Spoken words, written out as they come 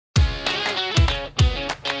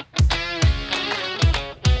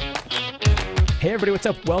Hey everybody, what's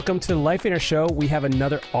up? Welcome to the Lifeonaire Show. We have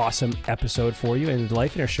another awesome episode for you. And the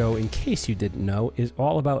Lifeonaire Show, in case you didn't know, is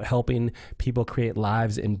all about helping people create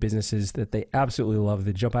lives and businesses that they absolutely love,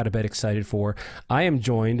 they jump out of bed excited for. My name is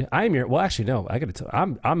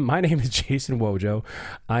Jason Wojo.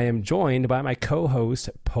 I am joined by my co-host,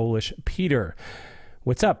 Polish Peter.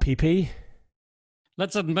 What's up, PP?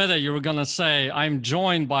 Let's admit it, you were going to say, I'm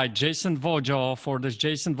joined by Jason Wojo for this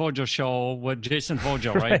Jason Wojo show with Jason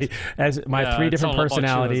Wojo, right? As my three different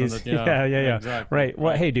personalities. You, yeah. Exactly. Right.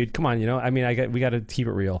 Well, hey, dude, come on, we got to keep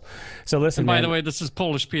it real. So listen, and by the way, this is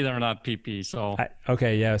Polish Peter, not PP, so.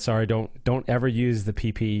 Sorry, don't ever use the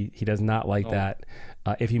PP. He does not like that.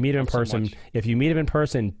 If you meet him in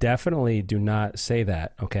person, definitely do not say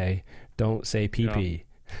that, okay? Don't say PP.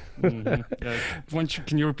 Yeah.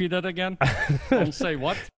 Can you repeat that again? Don't say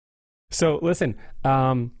what? So listen,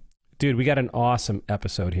 dude, we got an awesome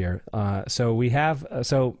episode here. We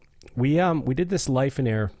did this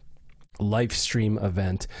Lifeonaire live stream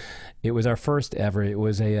event. It was our first ever. It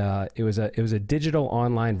was a digital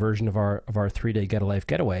online version of our 3-day Get a Life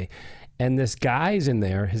getaway. And this guy's in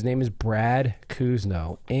there. His name is Brad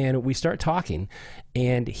Cousino. And we start talking.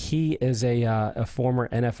 And he is a former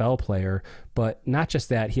NFL player. But not just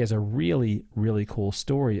that, he has a really, really cool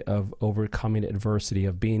story of overcoming adversity,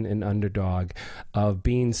 of being an underdog, of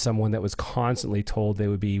being someone that was constantly told they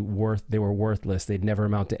were worthless. They'd never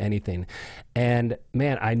amount to anything. And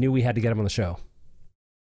man, I knew we had to get him on the show.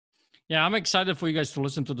 Yeah, I'm excited for you guys to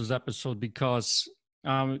listen to this episode because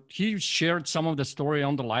he shared some of the story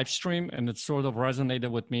on the live stream, and it sort of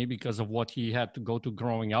resonated with me because of what he had to go to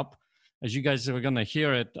growing up. As you guys are going to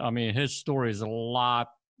hear it, I mean, his story is a lot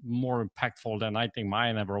more impactful than I think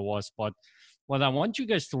mine ever was. But what I want you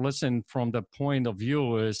guys to listen from the point of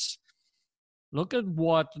view is look at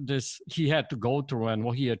what he had to go through and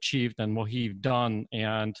what he achieved and what he done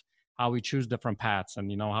and how he chose different paths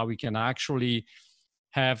and, how we can actually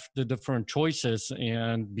have the different choices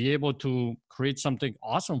and be able to create something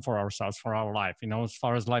awesome for ourselves, for our life, as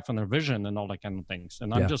far as life and our vision and all that kind of things.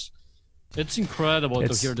 And it's incredible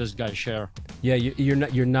to hear this guy share. Yeah,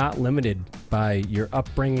 you're not limited by your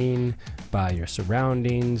upbringing, by your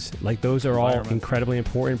surroundings. Like those are all incredibly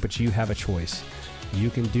important, but you have a choice. You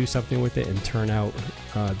can do something with it and turn out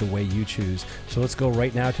the way you choose. So let's go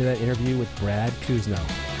right now to that interview with Brad Cousino.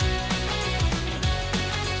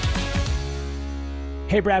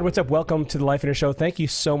 Hey, Brad, what's up? Welcome to the Lifeonaire Show. Thank you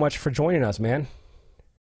so much for joining us, man.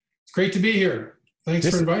 It's great to be here. Thanks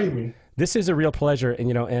for inviting me. This is a real pleasure,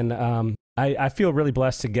 and I feel really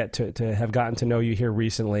blessed to get to have gotten to know you here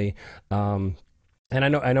recently. And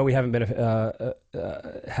I know we haven't been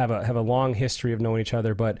have a long history of knowing each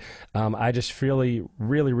other, but I just really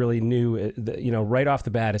knew right off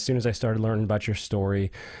the bat, as soon as I started learning about your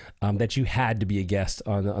story, that you had to be a guest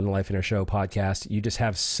on the Lifeonaire Show podcast. You just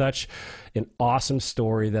have such an awesome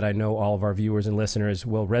story that I know all of our viewers and listeners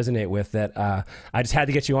will resonate with. That I just had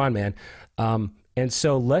to get you on, man. And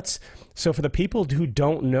so for the people who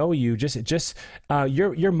don't know you,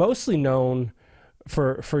 you're mostly known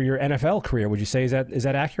for your NFL career. Would you say is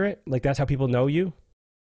that accurate? Like that's how people know you?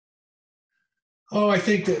 Oh, I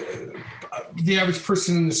think that the average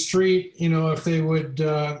person in the street, if they would,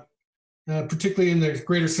 particularly in the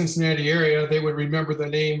greater Cincinnati area, they would remember the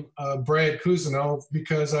name Brad Cousino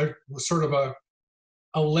because I was sort of a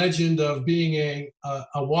legend of being a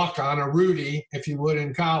walk-on, a Rudy, if you would,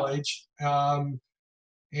 in college,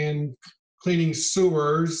 and cleaning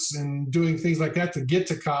sewers and doing things like that to get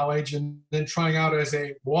to college, and then trying out as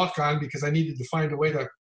a walk-on because I needed to find a way to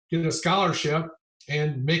get a scholarship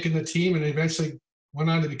and making the team, and eventually went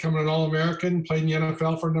on to becoming an All-American, played in the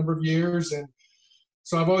NFL for a number of years. And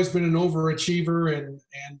so I've always been an overachiever, and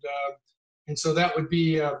so that would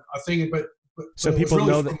be a thing. But so people really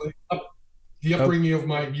know that the upbringing of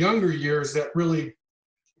my younger years that really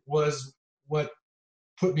was what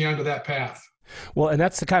put me onto that path. Well, and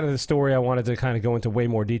that's the kind of the story I wanted to kind of go into way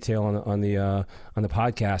more detail on the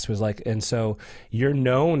podcast was like, and so you're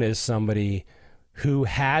known as somebody who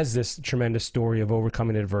has this tremendous story of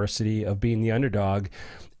overcoming adversity, of being the underdog,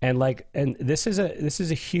 and this is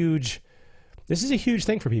a huge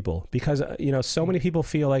thing for people because so many people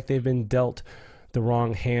feel like they've been dealt the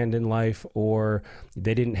wrong hand in life, or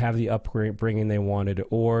they didn't have the upbringing they wanted,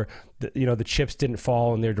 or the chips didn't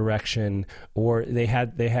fall in their direction, or they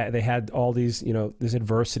had all these this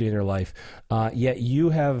adversity in their life. Yet you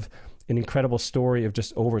have an incredible story of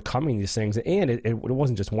just overcoming these things, and it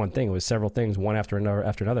wasn't just one thing; it was several things, one after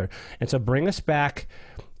another. And so, bring us back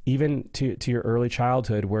even to your early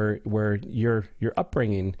childhood, where your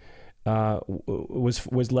upbringing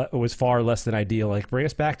was far less than ideal. Like, bring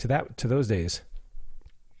us back to those days.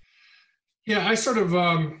 Yeah, I sort of,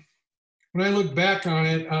 when I look back on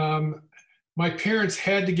it, my parents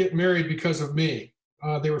had to get married because of me.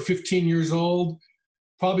 They were 15 years old,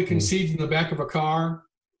 probably conceived in the back of a car,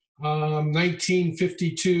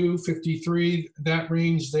 1952, 53, that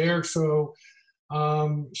range there. So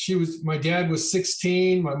my dad was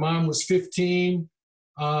 16, my mom was 15,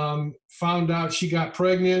 found out she got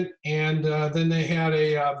pregnant, and then they had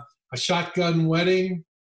a shotgun wedding.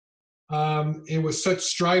 It was such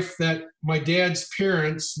strife that my dad's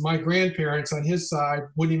parents, my grandparents on his side,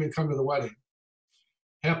 wouldn't even come to the wedding.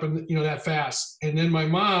 Happened, that fast. And then my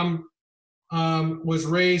mom was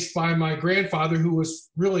raised by my grandfather, who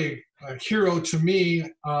was really a hero to me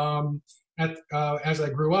as I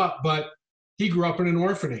grew up. But he grew up in an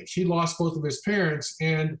orphanage. He lost both of his parents,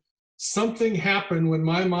 and something happened when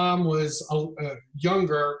my mom was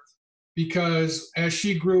younger, because as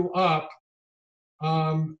she grew up,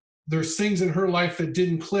 there's things in her life that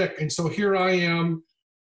didn't click. And so here I am,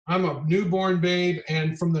 I'm a newborn babe.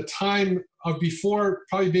 And from the time of before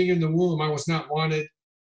probably being in the womb, I was not wanted.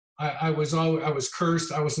 I was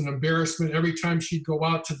cursed. I was an embarrassment. Every time she'd go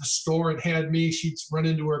out to the store and had me, she'd run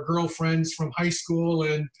into her girlfriends from high school,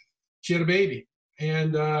 and she had a baby.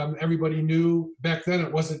 And everybody knew back then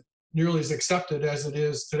it wasn't nearly as accepted as it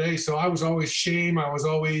is today. So I was always shame. I was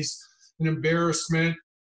always an embarrassment.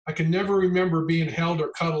 I can never remember being held or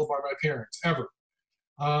cuddled by my parents, ever.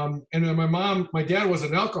 And then my dad was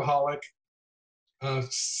an alcoholic,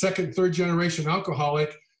 second, third generation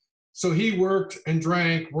alcoholic. So he worked and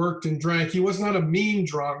drank. He was not a mean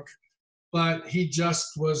drunk, but he just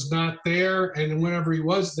was not there. And whenever he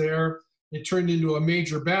was there, it turned into a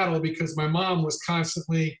major battle because my mom was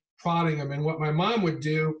constantly prodding him. And what my mom would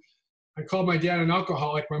do, I called my dad an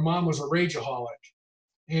alcoholic. My mom was a rageaholic.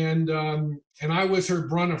 And I was her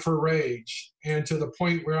brunt of her rage. And to the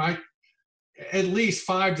point where at least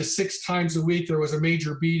 5 to 6 times a week, there was a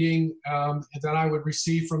major beating that I would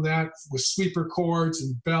receive from that, with sweeper cords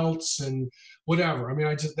and belts and whatever. I mean,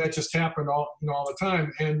 that just happened all the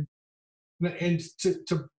time. And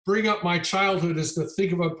to bring up my childhood is to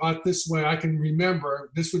think about this way. I can remember,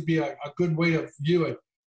 this would be a good way to view it.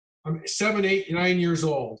 I'm 7, 8, 9 years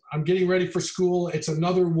old. I'm getting ready for school. It's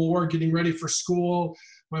another war, getting ready for school.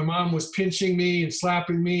 My mom was pinching me and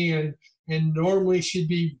slapping me, and normally she'd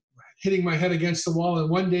be hitting my head against the wall. And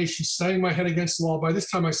one day she's slamming my head against the wall. By this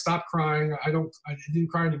time I stopped crying. I didn't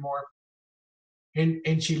cry anymore.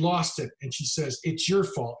 And she lost it. And she says, "It's your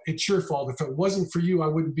fault. It's your fault. If it wasn't for you, I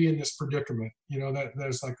wouldn't be in this predicament."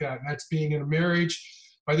 That's like that. And that's being in a marriage.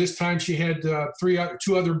 By this time she had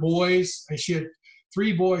 2 other boys, and she had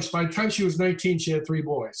 3 boys. By the time she was 19, she had 3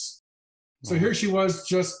 boys. So here she was,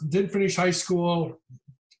 just didn't finish high school.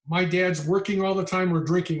 My dad's working all the time or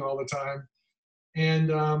drinking all the time. And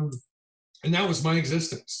that was my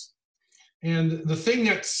existence. And the thing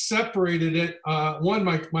that separated it,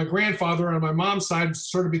 my grandfather on my mom's side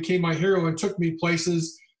sort of became my hero and took me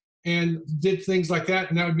places and did things like that.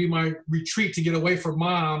 And that would be my retreat to get away from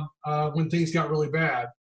mom when things got really bad.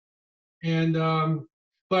 And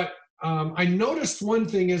but I noticed one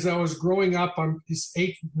thing as I was growing up. I'm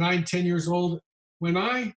 8, 9, 10 years old. When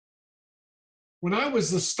I was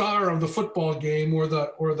the star of the football game or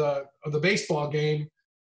the baseball game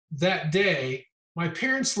that day, my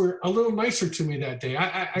parents were a little nicer to me that day.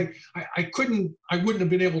 I wouldn't have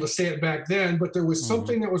been able to say it back then, but there was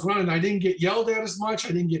something that was wrong, and I didn't get yelled at as much. I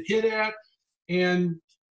didn't get hit at. And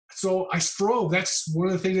so I strove. That's one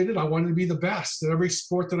of the things I did. I wanted to be the best at every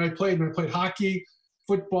sport that I played. And I played hockey,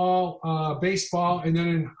 football, baseball, and then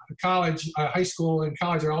in college, high school and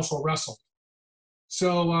college, I also wrestled.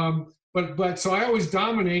 So, so I always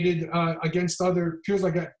dominated against other peers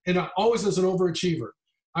like that, and I always was an overachiever.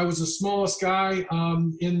 I was the smallest guy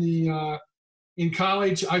in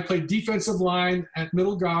college. I played defensive line at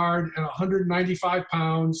middle guard at 195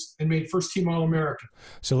 pounds and made first team All-American.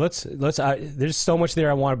 So let's there's so much there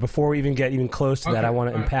I want, before we even get close to that, I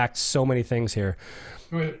want to impact so many things here.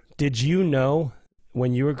 Go ahead. Did you know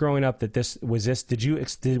when you were growing up that was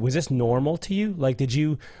this normal to you? Like, did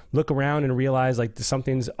you look around and realize like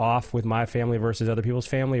something's off with my family versus other people's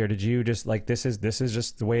family, or did you just like this is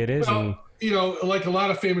just the way it is? Well, like a lot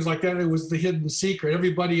of families like that, it was the hidden secret.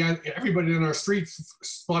 Everybody in our street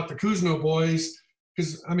thought the Cousino boys,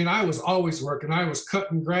 because I was always working. I was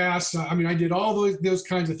cutting grass. I did all those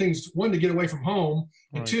kinds of things. One, to get away from home,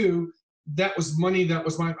 and 2, that was money. That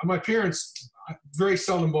was my parents very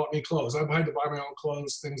seldom bought me clothes. I had to buy my own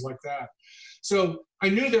clothes, things like that. So I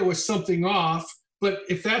knew there was something off, but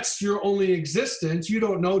if that's your only existence, you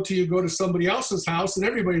don't know till you go to somebody else's house, and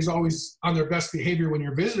everybody's always on their best behavior when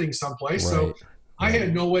you're visiting someplace. Right. So I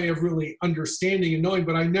had no way of really understanding and knowing,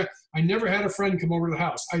 but I never had a friend come over to the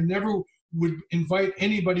house. I never would invite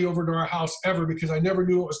anybody over to our house ever because I never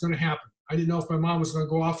knew what was going to happen. I didn't know if my mom was going to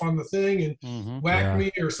go off on the thing and whack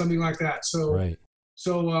me or something like that. So,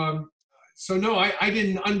 so no, I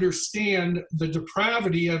didn't understand the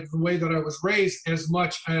depravity of the way that I was raised as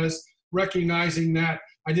much as recognizing that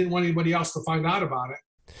I didn't want anybody else to find out about it.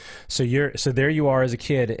 So there you are as a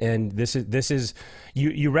kid, and this is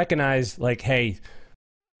you recognize, like, hey,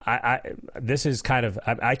 this is kind of,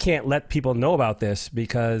 I can't let people know about this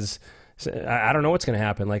because I don't know what's going to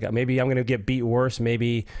happen. Like, maybe I'm going to get beat worse.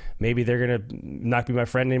 Maybe they're going to not be my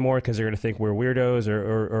friend anymore because they're going to think we're weirdos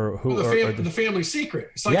or who. Well, the family secret.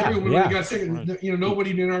 It's like everyone got sick. You know,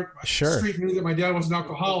 nobody in our street knew that my dad was an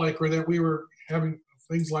alcoholic or that we were having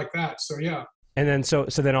things like that. So yeah. And then so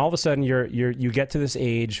then all of a sudden you get to this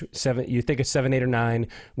age, you think it's 7, 8, or 9,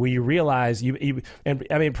 where you realize and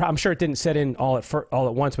I mean, I'm sure it didn't set in all at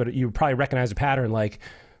once, but you probably recognize a pattern, like,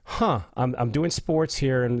 I'm doing sports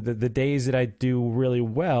here, and the days that I do really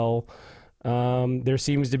well, there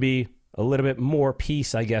seems to be a little bit more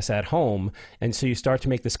peace, I guess, at home. And so you start to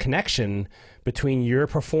make this connection between your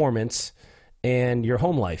performance and your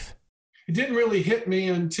home life. It didn't really hit me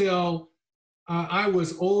until I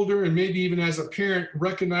was older, and maybe even as a parent,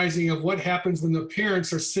 recognizing of what happens when the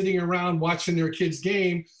parents are sitting around watching their kid's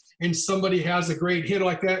game and somebody has a great hit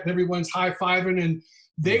like that and everyone's high-fiving, and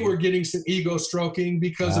they were getting some ego stroking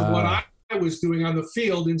because of what I was doing on the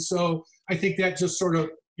field. And so I think that just sort of,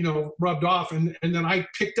 rubbed off. And then I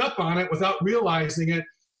picked up on it without realizing it,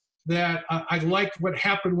 that I liked what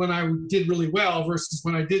happened when I did really well versus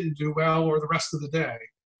when I didn't do well or the rest of the day.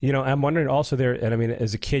 I'm wondering also there, and I mean,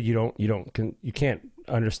 as a kid, you can't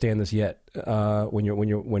understand this yet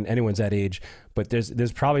when anyone's that age, but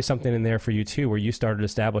there's probably something in there for you too, where you started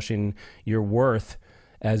establishing your worth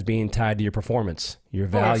as being tied to your performance, your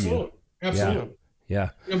value. Absolutely. Yeah.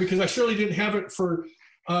 Because I surely didn't have it for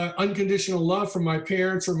unconditional love from my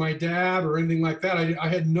parents or my dad or anything like that. I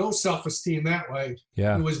had no self-esteem that way.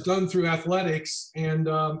 Yeah. It was done through athletics and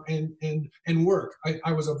work.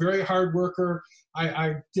 I was a very hard worker.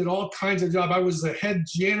 I did all kinds of jobs. I was the head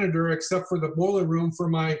janitor, except for the boiler room for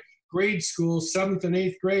my grade school, 7th and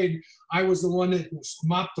 8th grade. I was the one that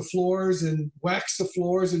mopped the floors and waxed the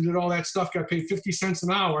floors and did all that stuff. Got paid 50 cents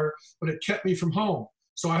an hour, but it kept me from home.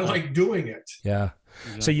 So I like doing it. Yeah.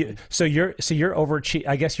 Exactly. So your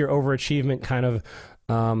I guess your overachievement kind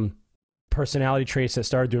of personality traits that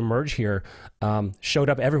started to emerge here showed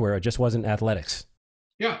up everywhere. It just wasn't athletics.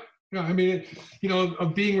 Yeah. Yeah, I mean,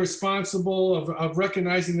 of being responsible, of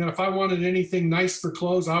recognizing that if I wanted anything nice for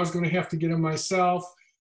clothes, I was going to have to get them myself.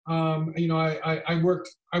 I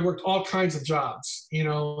worked all kinds of jobs.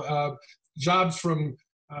 Jobs from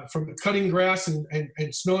cutting grass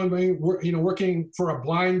and snowing, working for a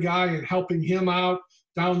blind guy and helping him out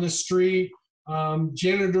down the street.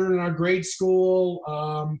 Janitor in our grade school.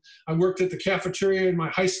 I worked at the cafeteria in my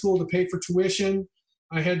high school to pay for tuition.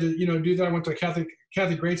 I had to, do that. I went to a Catholic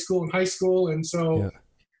grade school and high school. And so,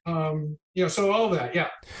 so all of that. Yeah.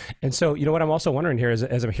 And so, what I'm also wondering here is,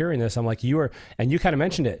 as I'm hearing this, I'm like, you kind of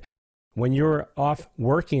mentioned it, when you're off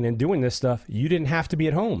working and doing this stuff, you didn't have to be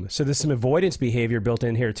at home. So there's some avoidance behavior built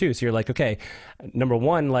in here too. So you're like, okay, number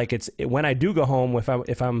one, like when I do go home,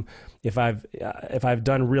 if I've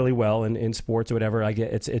done really well in sports or whatever, I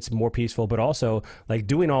get it's more peaceful. But also, like,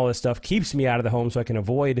 doing all this stuff keeps me out of the home, so I can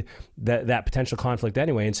avoid that potential conflict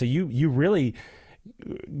anyway. And so you really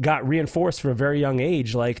got reinforced from a very young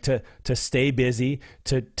age, like to stay busy,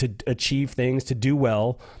 to achieve things, to do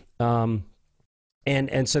well.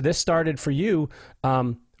 And so this started for you,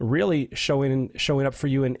 really showing up for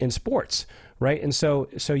you in sports, right? And so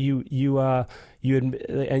you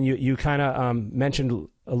kind of mentioned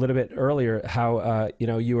a little bit earlier how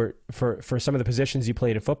you were for some of the positions you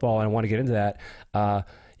played in football, and I want to get into that.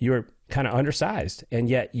 You were kind of undersized, and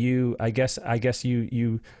yet I guess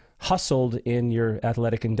you hustled in your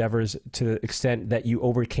athletic endeavors to the extent that you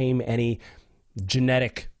overcame any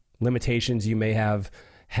genetic limitations you may have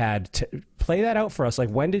had. To play that out for us,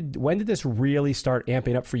 like, when did this really start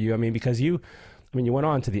amping up for you? I mean, because you went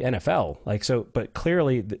on to the NFL, like, so, but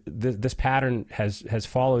clearly this pattern has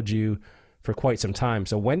followed you for quite some time.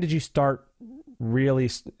 So when did you start really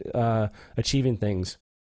achieving things?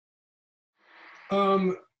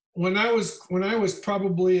 When I was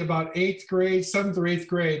probably about 7th or 8th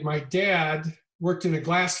grade, my dad worked in a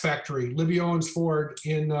glass factory, Libby Owens Ford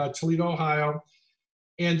in Toledo, Ohio,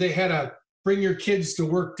 and they had a bring your kids to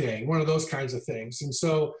work day, one of those kinds of things. And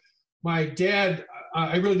so my dad,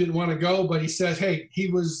 I really didn't want to go, but he says, hey,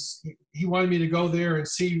 he wanted me to go there and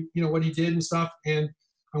see, what he did and stuff. And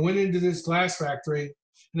I went into this glass factory,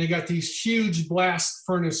 and they got these huge blast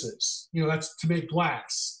furnaces. That's to make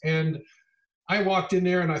glass. And I walked in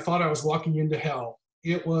there, and I thought I was walking into hell.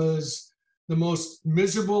 It was the most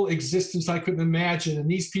miserable existence I could imagine. And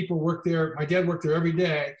these people worked there. My dad worked there every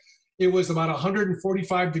day. It was about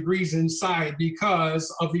 145 degrees inside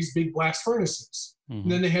because of these big blast furnaces. Mm-hmm.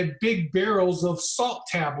 And then they had big barrels of salt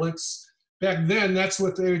tablets. Back then, that's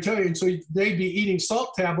what they would tell you. And so they'd be eating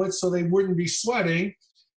salt tablets so they wouldn't be sweating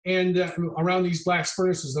and around these blast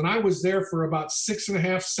furnaces. And I was there for about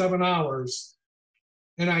 6.5, 7 hours.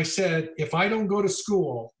 And I said, if I don't go to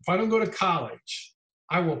school, if I don't go to college,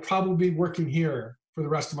 I will probably be working here for the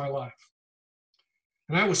rest of my life.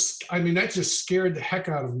 And that just scared the heck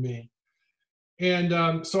out of me.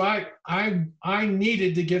 And so I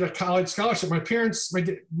needed to get a college scholarship. My parents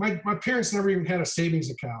never even had a savings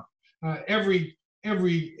account.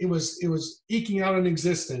 It was eking out an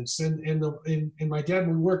existence, and my dad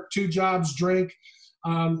would work 2 jobs, drink,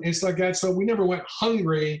 and stuff like that. So we never went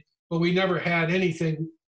hungry, but we never had anything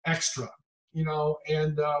extra,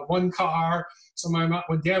 and 1 car. So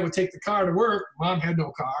when dad would take the car to work, mom had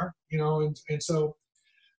no car, and so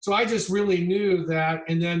I just really knew that.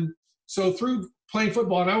 And then, so through playing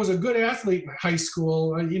football, and I was a good athlete in high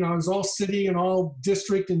school, I was all city and all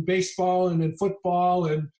district in baseball and in football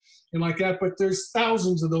and like that, but there's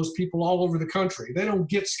thousands of those people all over the country. They don't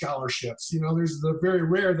get scholarships. There's the very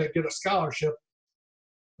rare that get a scholarship.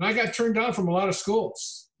 And I got turned down from a lot of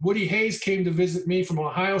schools. Woody Hayes came to visit me from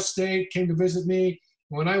Ohio State, came to visit me.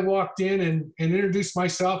 When I walked in and introduced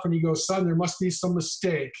myself, and he goes, son, there must be some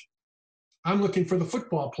mistake. I'm looking for the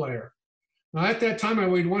football player. Now, at that time, I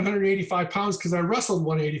weighed 185 pounds because I wrestled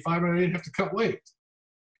 185 and I didn't have to cut weight.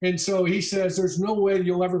 And so he says, there's no way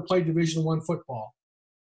you'll ever play Division I football.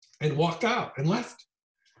 And walked out and left.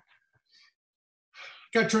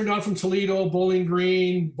 Got turned down from Toledo, Bowling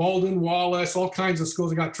Green, Baldwin Wallace, all kinds of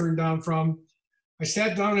schools I got turned down from. I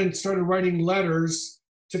sat down and started writing letters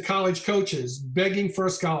to college coaches, begging for a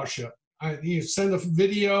scholarship. You send a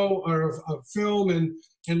video or a film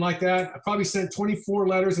and like that. I probably sent 24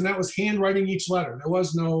 letters, and that was handwriting each letter. There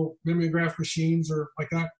was no mimeograph machines or like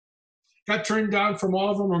that. Got turned down from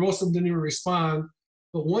all of them, or most of them didn't even respond.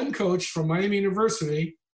 But one coach from Miami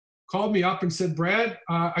University called me up and said, Brad,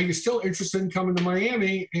 are you still interested in coming to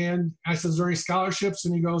Miami? And I said, is there any scholarships?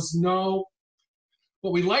 And he goes, no.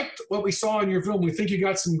 But we liked what we saw in your film. We think you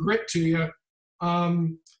got some grit to you.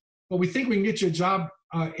 But we think we can get you a job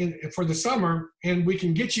for the summer, and we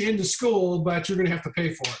can get you into school, but you're going to have to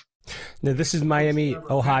pay for it. Now, this is Miami,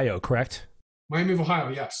 Ohio, correct? Miami of Ohio,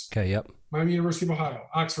 yes. Okay, yep. Miami University of Ohio,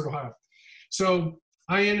 Oxford, Ohio. So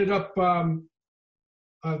I ended up,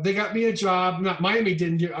 they got me a job. Not Miami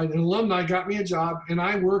didn't get, an alumni got me a job, and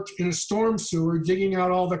I worked in a storm sewer, digging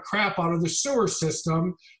out all the crap out of the sewer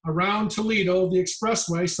system around Toledo, the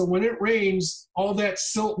expressway. So when it rains, all that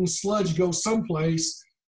silt and sludge goes someplace.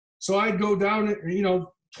 So I'd go down,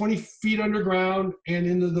 20 feet underground and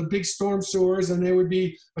into the big storm sewers, and there would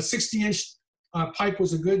be a 60-inch pipe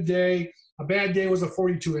was a good day. A bad day was a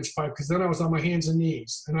 42-inch pipe, because then I was on my hands and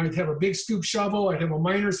knees. And I'd have a big scoop shovel. I'd have a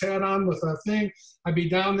miner's hat on with a thing. I'd be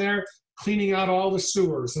down there cleaning out all the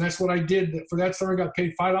sewers. And that's what I did. For that summer, I got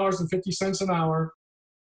paid $5.50 an hour.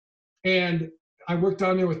 And I worked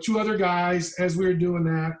down there with 2 other guys as we were doing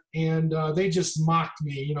that. And they just mocked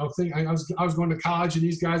me. I was going to college, and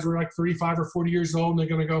these guys were like 35 or 40 years old. And they're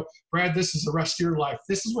going to go, Brad, this is the rest of your life.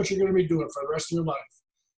 This is what you're going to be doing for the rest of your life.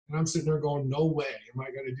 And I'm sitting there going, no way am I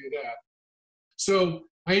going to do that. So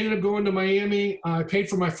I ended up going to Miami. I paid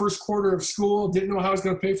for my first quarter of school. Didn't know how I was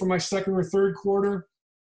going to pay for my second or third quarter.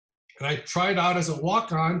 And I tried out as a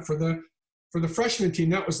walk-on for the freshman team.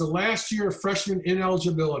 That was the last year of freshman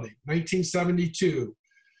ineligibility, 1972.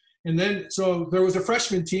 And then, so there was a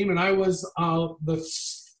freshman team, and I was the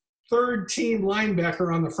 3rd team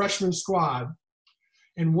linebacker on the freshman squad.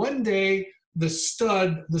 And one day, the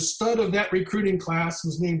stud of that recruiting class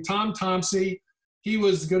was named Tom Thompson. He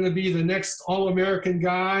was going to be the next All-American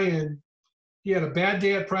guy, and he had a bad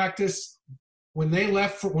day at practice. When we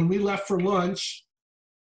left for lunch,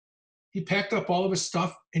 he packed up all of his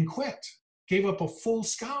stuff and quit. Gave up a full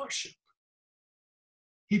scholarship.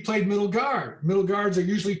 He played middle guard. Middle guards are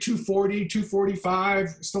usually 240, 245,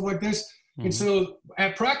 stuff like this. Mm-hmm. And so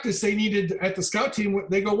at practice, at the scout team,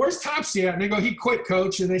 they go, where's Topsy at? And they go, he quit,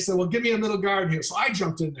 coach. And they said, well, give me a middle guard here. So I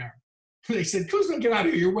jumped in there. They said, Cousino, get out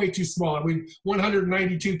of here. You're way too small. I mean,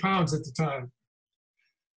 192 pounds at the time.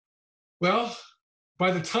 Well,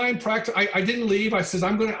 by the time practice, I didn't leave. I said,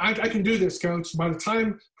 I can do this, coach. By the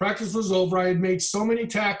time practice was over, I had made so many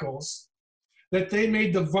tackles that they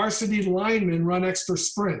made the varsity linemen run extra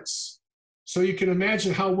sprints. So you can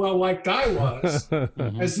imagine how well liked I was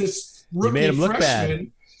as this rookie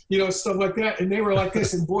freshman, stuff like that. And they were like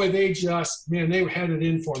this, and boy, they had it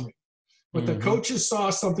in for me. But the coaches saw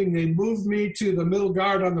something. They moved me to the middle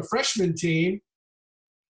guard on the freshman team.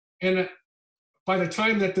 And by the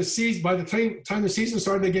time the season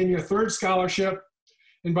started, they gave me a third scholarship.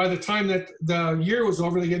 And by the time that the year was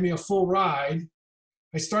over, they gave me a full ride.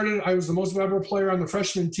 I was the most valuable player on the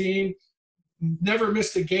freshman team. Never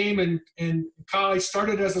missed a game in college.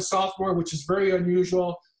 Started as a sophomore, which is very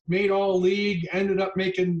unusual. Made all league. Ended up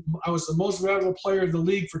I was the most valuable player of the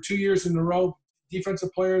league for 2 years in a row.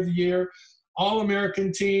 Defensive player of the year.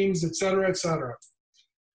 All-American teams, et cetera, et cetera.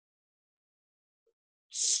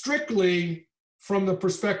 Strictly from the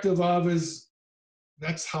perspective of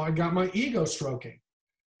that's how I got my ego stroking.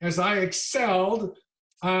 As I excelled,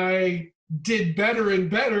 I did better and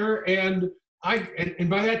better, and by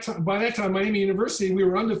that time, Miami University, we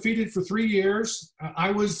were undefeated for 3 years.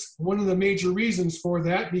 I was one of the major reasons for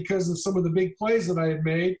that because of some of the big plays that I had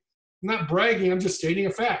made. I'm not bragging, I'm just stating a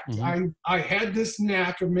fact. I had this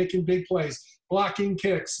knack of making big plays, blocking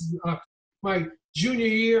kicks. My junior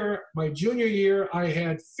year, I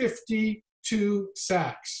had 52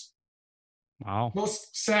 sacks. Wow.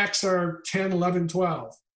 Most sacks are 10, 11,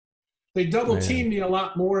 12. They double teamed me a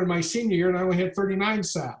lot more in my senior year, and I only had 39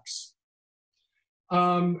 sacks,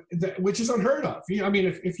 which is unheard of. I mean,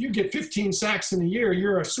 if you get 15 sacks in a year,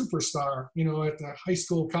 you're a superstar, at the high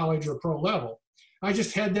school, college, or pro level. I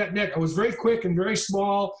just had that neck. I was very quick and very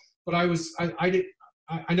small, but I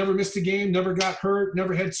never missed a game, never got hurt,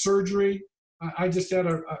 never had surgery. I just had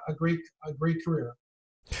a great career.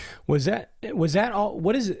 Was that all?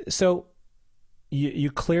 What is it? So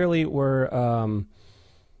you clearly were,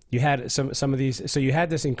 you had some of these, so you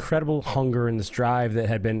had this incredible hunger and this drive that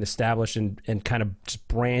had been established and kind of just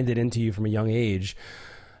branded into you from a young age.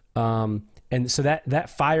 And so that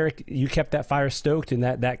fire, you kept that fire stoked, and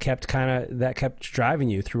that kept driving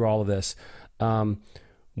you through all of this.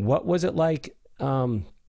 What was it like? At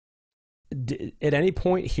any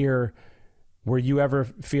point here, were you ever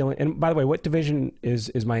feeling? And by the way, what division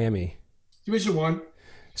is Miami? Division I.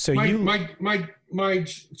 So my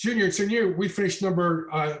junior and senior year, we finished number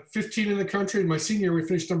 15 in the country, and my senior year, we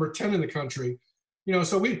finished number 10 in the country.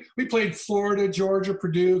 So we played Florida, Georgia,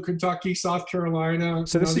 Purdue, Kentucky, South Carolina.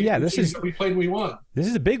 So we played and we won. This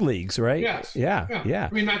is the big leagues, right? Yes. Yeah.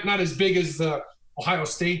 I mean, not as big as the Ohio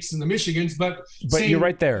States and the Michigans, but you're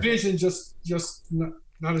right there. Division, just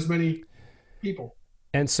not as many people.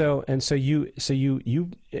 And so you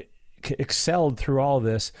excelled through all of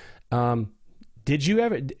this. Did you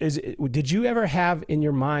ever have in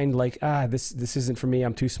your mind like, this isn't for me,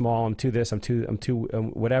 I'm too small, I'm too this, I'm too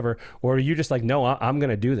whatever, or are you just like, no, I'm going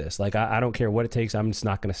to do this, like I don't care what it takes, I'm just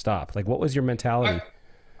not going to stop? Like, what was your mentality?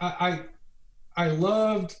 I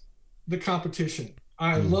loved the competition.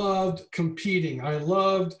 I loved competing. I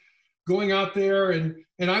loved going out there, and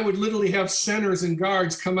I would literally have centers and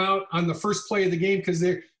guards come out on the first play of the game, because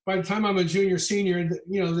by the time I'm a junior, senior,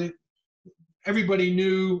 everybody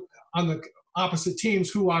knew on the opposite teams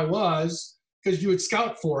who I was, because you would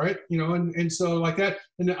scout for it, and so like that.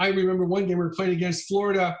 And I remember one game we were playing against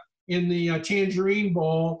Florida in the Tangerine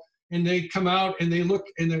Bowl, and they come out and they look,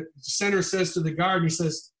 and the center says to the guard, and he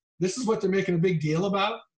says, "This is what they're making a big deal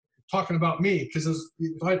about?" Talking about me, because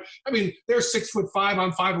they're 6'5",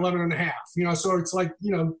 I'm 5'11 and a half, so it's like,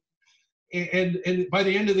 and by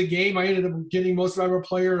the end of the game, I ended up getting most valuable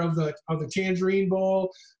player of the Tangerine Bowl.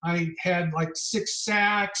 I had like 6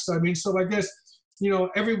 sacks. So I guess,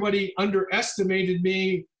 everybody underestimated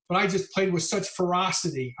me, but I just played with such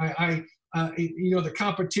ferocity. The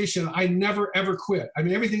competition, I never, ever quit.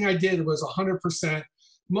 Everything I did was 100%.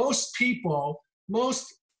 Most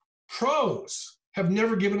pros have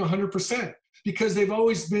never given 100%, because they've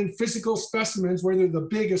always been physical specimens where they're the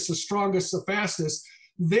biggest, the strongest, the fastest.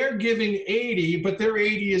 They're giving 80, but their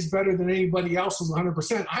 80 is better than anybody else's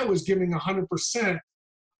 100%. I was giving 100%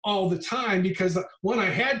 all the time, because when I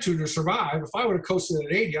had to survive, if I would have coasted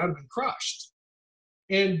at 80, I'd have been crushed.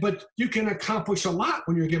 But you can accomplish a lot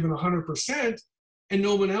when you're given 100%, and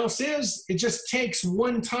no one else is. It just takes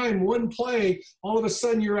one time, one play. All of a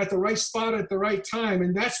sudden, you're at the right spot at the right time,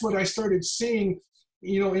 and that's what I started seeing.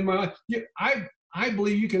 In my life, I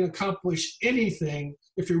believe you can accomplish anything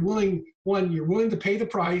if you're willing. One, you're willing to pay the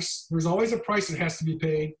price. There's always a price that has to be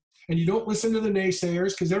paid, and you don't listen to the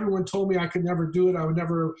naysayers, because everyone told me I could never do it, I would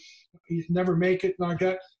never make it, like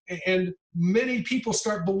that. And many people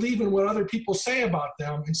start believing what other people say about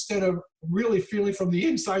them, instead of really feeling from the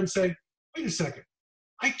inside and say, "Wait a second,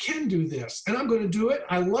 I can do this, and I'm going to do it.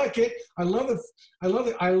 I like it. I love it.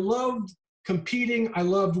 I loved competing. I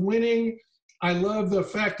loved winning." I love the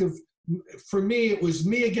fact of, for me, it was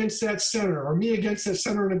me against that center, or me against that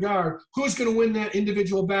center and a guard. Who's going to win that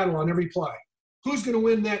individual battle on every play? Who's going to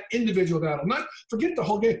win that individual battle? Not forget the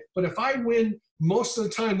whole game, but if I win most of the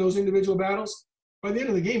time those individual battles, by the end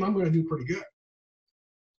of the game, I'm going to do pretty good,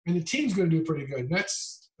 and the team's going to do pretty good.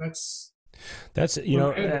 That's you know.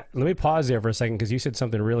 Let me pause there for a second, because you said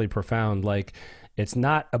something really profound. Like, it's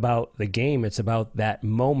not about the game; it's about that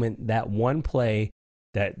moment, that one play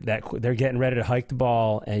that they're getting ready to hike the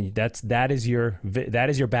ball, and that is your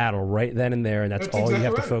battle right then and there, and that's all you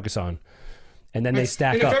have to focus on. And then they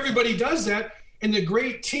stack up. And if everybody does that, and the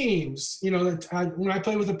great teams, you know, when I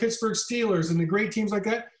played with the Pittsburgh Steelers and the great teams like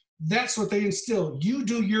that, that's what they instill. You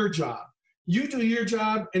do your job. You do your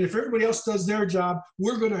job, and if everybody else does their job,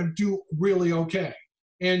 we're going to do really okay.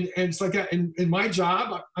 And it's like that. In my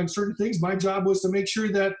job, on certain things, my job was to make sure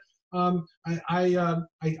that I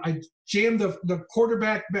jammed the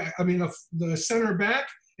quarterback back, the center back,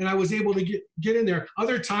 and I was able to get in there.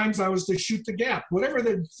 Other times I was to shoot the gap. Whatever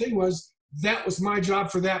the thing was, that was my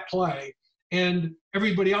job for that play. And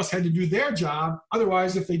everybody else had to do their job.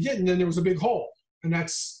 Otherwise, if they didn't, then there was a big hole. And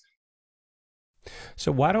that's...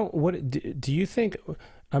 So do you think,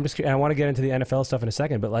 I want to get into the NFL stuff in a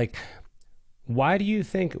second, but like, why do you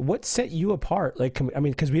think, what set you apart? Like, I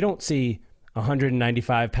mean, because we don't see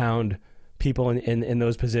 195-pound people in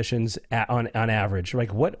those positions on average.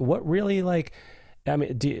 Like, what really, like, I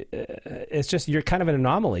mean, it's just, you're kind of an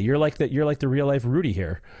anomaly. You're like the real life Rudy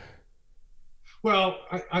here. Well,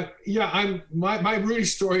 my Rudy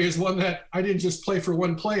story is one that I didn't just play for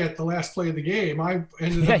one play at the last play of the game. I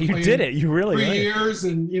ended up you did it. You really 3 years,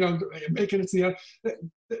 and making it to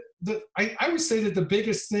the. I would say that the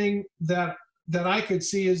biggest thing that I could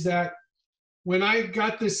see is that when I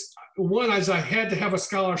got this, one is I had to have a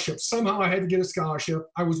scholarship. Somehow I had to get a scholarship.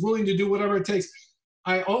 I was willing to do whatever it takes.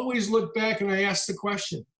 I always look back and I ask the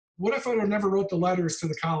question: what if I had never wrote the letters to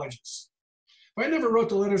the colleges? If I never wrote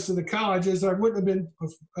the letters to the colleges, I wouldn't have been,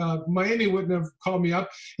 Miami wouldn't have called me up.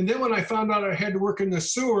 And then when I found out I had to work in the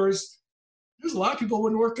sewers, there's a lot of people who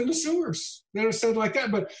wouldn't work in the sewers. They would have said like that.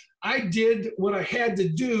 But I did what I had to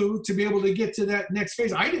do to be able to get to that next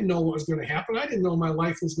phase. I didn't know what was going to happen. I didn't know my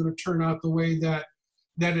life was going to turn out the way that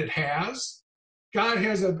it has. God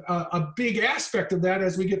has a big aspect of that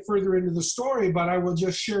as we get further into the story, but I will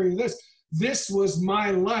just share you this. This was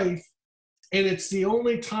my life. And it's the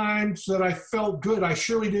only times that I felt good. I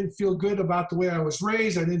surely didn't feel good about the way I was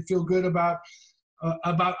raised. I didn't feel good about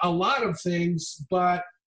a lot of things, but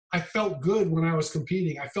I felt good when I was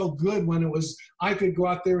competing. I felt good when I could go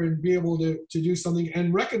out there and be able to do something,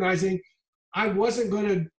 and recognizing I wasn't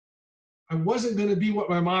going to be what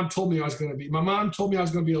my mom told me I was going to be. My mom told me I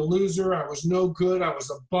was going to be a loser. I was no good. I was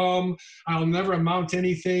a bum. I'll never amount to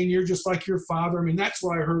anything. You're just like your father. I mean, that's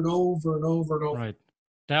what I heard over and over and over. Right.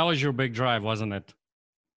 That was your big drive, wasn't it?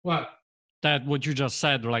 What? That what you just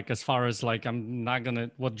said, like, as far as like, I'm not going to,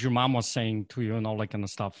 what your mom was saying to you and all that kind of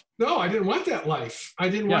stuff. No, I didn't want that life. I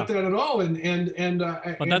didn't want that at all.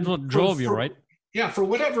 But that's what drove you, right? Yeah, for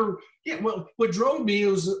whatever. Yeah, well, what drove me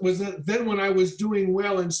was that then when I was doing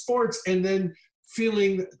well in sports, and then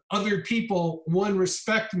feeling other people, one,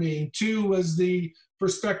 respect me, two, was the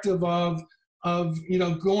perspective of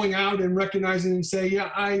going out and recognizing and say,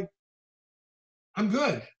 yeah, I'm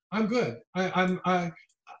good. But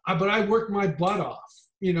I worked my butt off,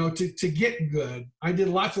 to get good. I did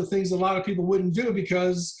lots of things a lot of people wouldn't do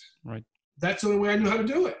because that's the only way I knew how to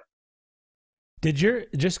do it.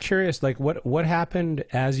 Just curious, like what happened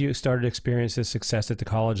as you started to experience this success at the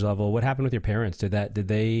college level? What happened with your parents? Did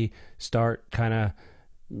they start kind of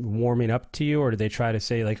warming up to you, or did they try to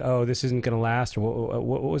say like, oh, this isn't going to last? Or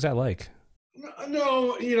what was that like?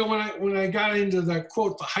 No, when I got into the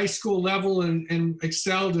quote the high school level and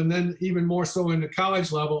excelled, and then even more so in the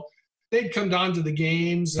college level, they'd come down to the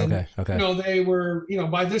games, and they were,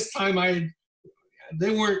 by this time I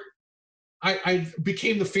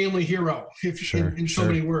became the family hero, in so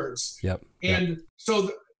many words. Yep. And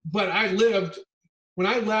so, but when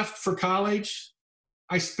I left for college,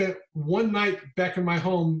 I spent one night back in my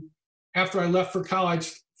home after I left for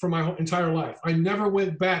college for my entire life. I never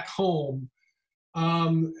went back home.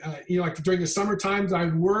 Like during the summer times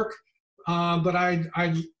I'd work, but I'd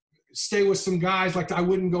stay with some guys. Like I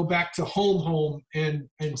wouldn't go back to home and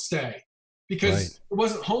stay, because it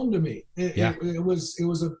wasn't home to me. It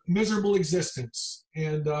was a miserable existence.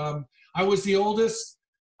 And I was the oldest.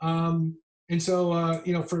 And so,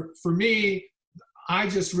 for me, I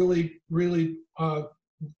just really, really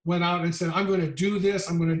went out and said, I'm going to do this.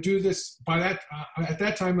 I'm going to do this at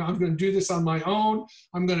that time, I'm going to do this on my own.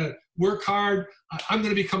 I'm going to work hard. I'm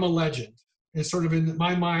going to become a legend. is sort of in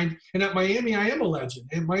my mind. And at Miami, I am a legend.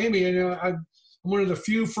 In Miami, you know, I'm one of the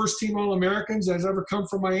few first-team All-Americans that's ever come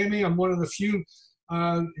from Miami. I'm one of the few.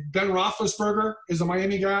 Ben Roethlisberger is a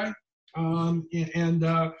Miami guy,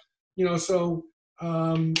 you know, so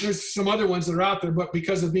there's some other ones that are out there. But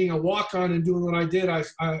because of being a walk-on and doing what I did,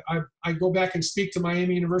 I go back and speak to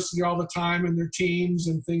Miami University all the time and their teams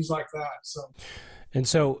and things like that. So. And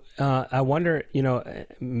so I wonder, you know,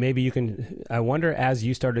 maybe you can. I wonder as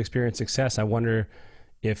you started to experience success. I wonder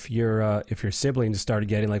if your siblings started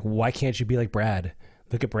getting like, why can't you be like Brad?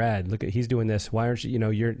 Look at Brad. Look at he's doing this. Why aren't you? You know,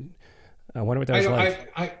 you're. I wonder what that was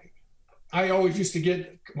like. I always used to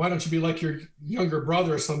get, why don't you be like your younger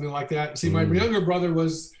brother or something like that? See, my younger brother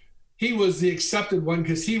was the accepted one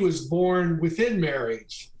because he was born within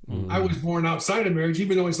marriage. I was born outside of marriage,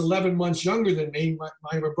 even though he's 11 months younger than me.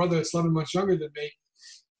 My brother is 11 months younger than me.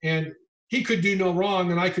 And he could do no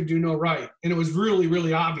wrong and I could do no right. And it was really,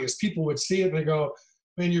 really obvious. People would see it and they go,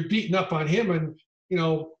 man, you're beating up on him. And, you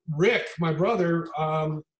know, Rick, my brother,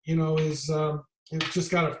 you know, is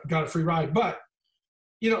just got a free ride. But,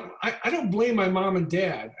 you know, I don't blame my mom and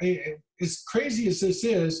dad. As crazy as this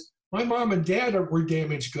is, my mom and dad were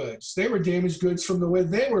damaged goods. They were damaged goods from the way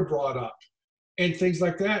they were brought up and things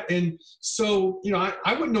like that. And so, you know,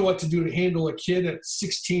 I wouldn't know what to do to handle a kid at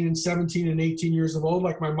 16 and 17 and 18 years of old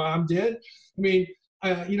like my mom did. I mean,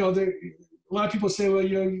 you know, a lot of people say, well,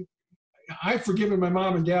 you know, I've forgiven my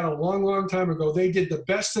mom and dad a long, long time ago. They did the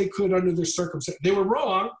best they could under their circumstances. They were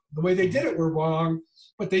wrong. The way they did it were wrong,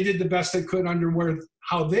 but they did the best they could under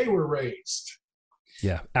how they were raised.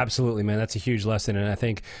 Yeah, absolutely, man. That's a huge lesson. And I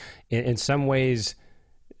think in some ways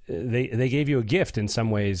they gave you a gift in some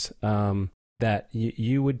ways, that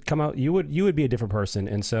you would come out, you would be a different person.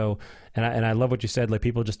 And so, and I love what you said, like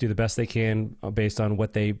people just do the best they can based on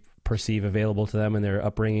what they perceive available to them and their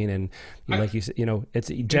upbringing. And like you said, you know, it's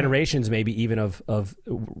generations maybe even of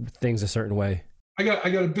things a certain way. I got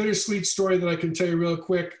a bittersweet story that I can tell you real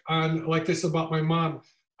quick on like this about my mom.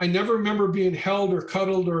 I never remember being held or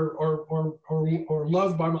cuddled or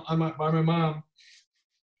loved by my mom.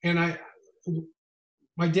 And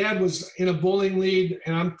my dad was in a bowling league,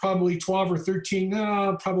 and I'm probably 12 or 13.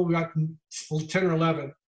 No, probably got 10 or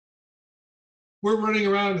 11. We're running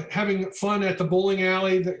around having fun at the bowling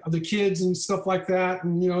alley, the kids and stuff like that,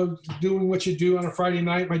 and, you know, doing what you do on a Friday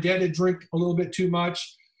night. My dad had drink a little bit too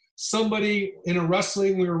much. Somebody we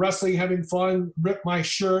were wrestling, having fun, ripped my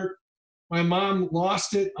shirt. My mom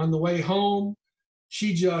lost it on the way home.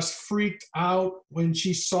 She just freaked out when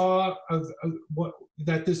she saw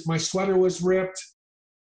that my sweater was ripped.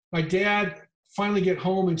 My dad finally get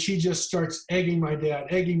home and she just starts egging my dad.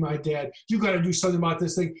 You got to do something about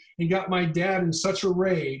this thing. And got my dad in such a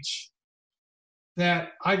rage that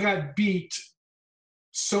I got beat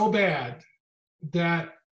so bad that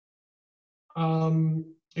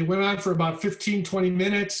it went on for about 15, 20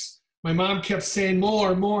 minutes. My mom kept saying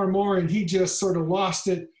more, and he just sort of lost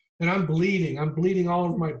it. And I'm bleeding all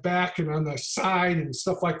over my back and on the side and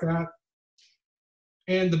stuff like that.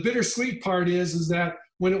 And the bittersweet part is that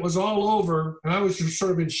when it was all over and I was just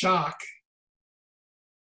sort of in shock,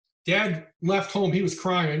 Dad left home. He was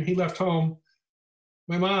crying. He left home.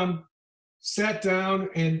 My mom sat down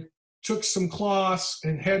and took some cloths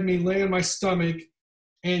and had me lay on my stomach.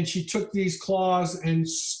 And she took these claws and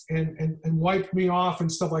wiped me off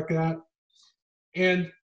and stuff like that.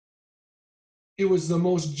 And it was the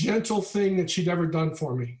most gentle thing that she'd ever done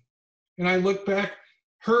for me. And I look back,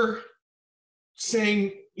 her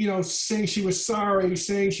saying she was sorry,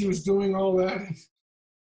 saying she was doing all that.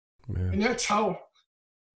 Man. And that's the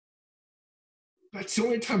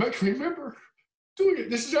only time I can remember doing it.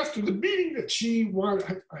 This is after the beating that she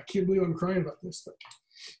wanted. I can't believe I'm crying about this. But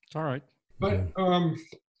it's all right. But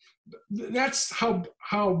that's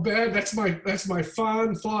how bad. That's my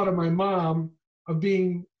fond thought of my mom of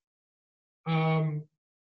being the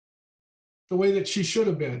way that she should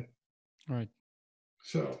have been. Right.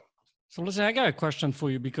 So listen, I got a question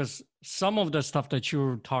for you because some of the stuff that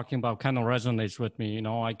you're talking about kind of resonates with me. You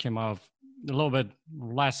know, I came out a little bit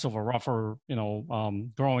less of a rougher,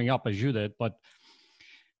 growing up as you did, but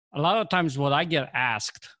a lot of times what I get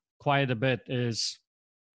asked quite a bit is,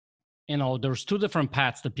 there's two different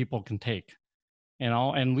paths that people can take,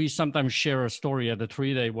 and we sometimes share a story at the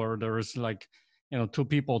 3-day where there's like, two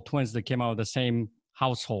people, twins that came out of the same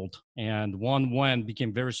household, and one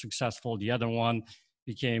became very successful. The other one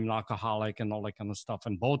became an alcoholic and all that kind of stuff.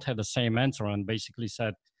 And both had the same answer and basically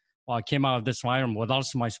said, well, I came out of this environment. What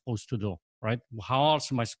else am I supposed to do? Right? How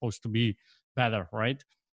else am I supposed to be better? Right?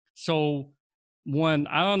 So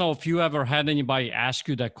I don't know if you ever had anybody ask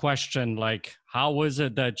you that question, like, how is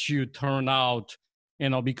it that you turn out,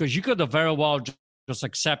 because you could have very well just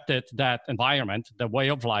accepted that environment, the way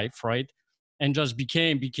of life, right? And just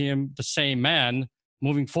became the same man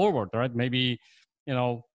moving forward, right? Maybe,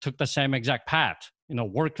 took the same exact path,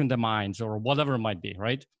 work in the mines or whatever it might be,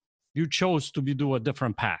 right? You chose to do a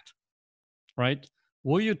different path, right?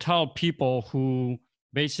 Will you tell people who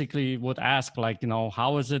basically would ask, like,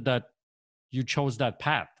 how is it that you chose that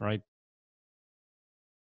path, right?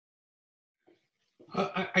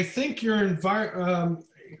 I think your environment,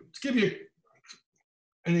 to give you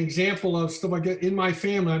an example of stuff like that, in my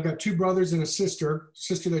family, I've got two brothers and a sister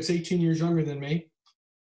that's 18 years younger than me.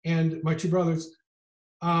 And my two brothers,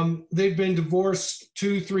 they've been divorced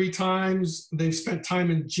 2-3 times. They've spent time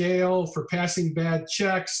in jail for passing bad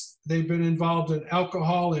checks. They've been involved in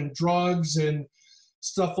alcohol and drugs and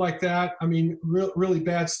stuff like that. I mean, really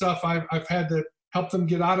bad stuff. I've had to help them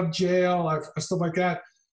get out of jail, stuff like that.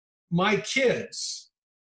 My kids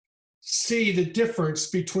see the difference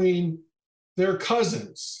between their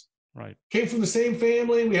cousins. Right. Came from the same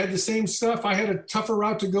family. We had the same stuff. I had a tougher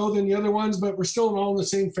route to go than the other ones, but we're still all in the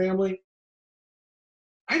same family.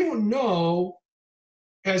 I don't know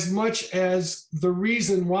as much as the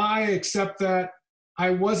reason why, except that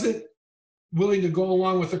I wasn't willing to go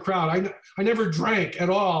along with the crowd. I never drank at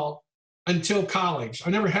all until college.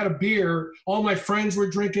 I never had a beer. All my friends were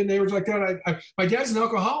drinking. They were like that. My dad's an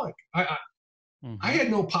alcoholic. I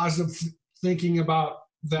had no positive thinking about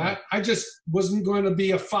that. I just wasn't going to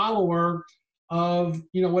be a follower of,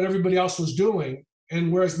 what everybody else was doing.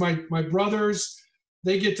 And whereas my brothers,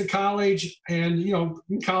 they get to college and,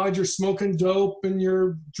 in college you're smoking dope and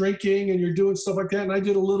you're drinking and you're doing stuff like that. And I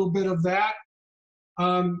did a little bit of that.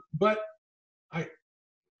 But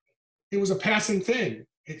it was a passing thing.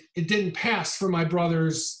 It didn't pass for my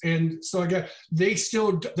brothers. And so they're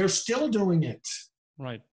still doing it.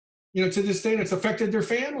 Right. To this day, and it's affected their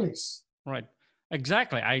families. Right.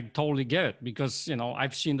 Exactly. I totally get it because,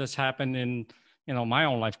 I've seen this happen in, my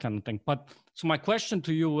own life kind of thing. But so my question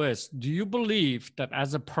to you is, do you believe that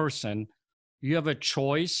as a person, you have a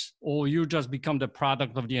choice or you just become the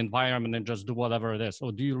product of the environment and just do whatever it is?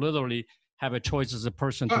 Or do you literally have a choice as a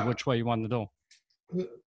person to which way you want to do?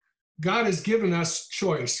 God has given us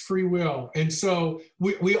choice, free will. And so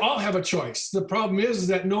we all have a choice. The problem is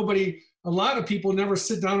that a lot of people never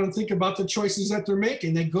sit down and think about the choices that they're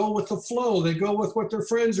making. They go with the flow. They go with what their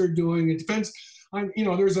friends are doing. It depends on,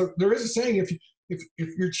 there is a saying, if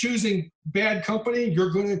you're choosing bad company, you're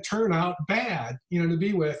going to turn out bad, to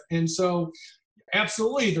be with. And so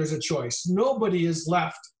absolutely there's a choice. Nobody is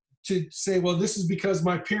left to say, well, this is because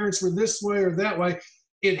my parents were this way or that way.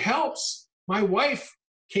 It helps. My wife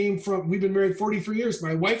we've been married 43 years.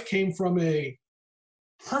 My wife came from a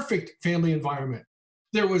perfect family environment.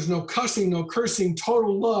 There was no cussing, no cursing,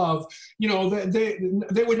 total love.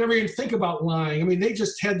 They would never even think about lying. I mean, they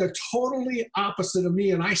just had the totally opposite of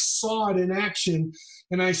me, and I saw it in action,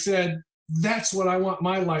 and I said, that's what I want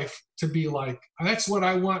my life to be like. That's what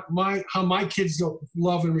I want how my kids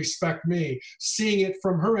love and respect me, seeing it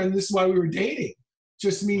from her end. This is why we were dating,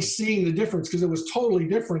 just me seeing the difference, because it was totally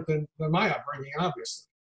different than my upbringing, obviously.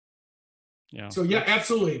 Yeah. So yeah,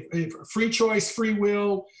 absolutely. Free choice, free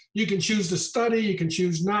will. You can choose to study. You can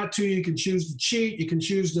choose not to. You can choose to cheat. You can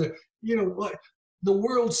choose to, the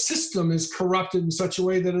world system is corrupted in such a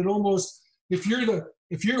way that it almost, if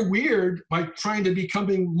you're weird by trying to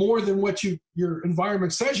becoming more than what your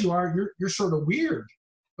environment says you are, you're sort of weird.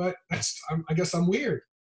 But I guess I'm weird.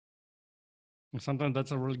 Sometimes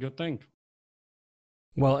that's a really good thing.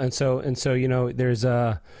 Well, and so there's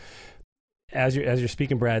as you're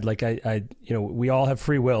speaking, Brad, like we all have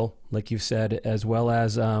free will, like you've said, as well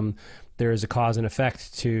as there is a cause and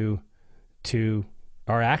effect to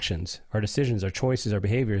our actions, our decisions, our choices, our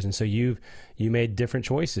behaviors. And so you made different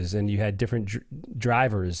choices and you had different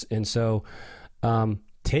drivers. And so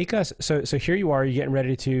take us. So here you are, you're getting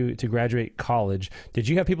ready to graduate college. Did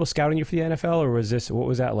you have people scouting you for the NFL, or what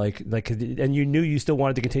was that like? And you knew you still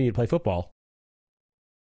wanted to continue to play football?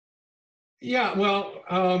 Yeah, well,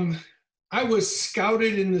 I was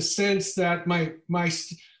scouted in the sense that a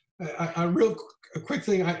quick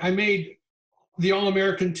thing, I made the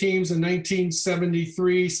All-American teams in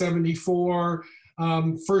 1973, 74,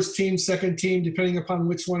 first team, second team, depending upon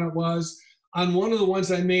which one it was. On one of the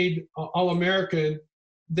ones I made All-American,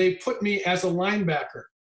 they put me as a linebacker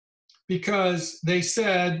because they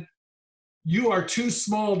said, you are too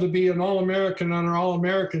small to be an All-American on our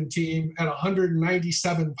All-American team at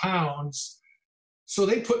 197 pounds. So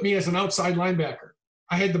they put me as an outside linebacker.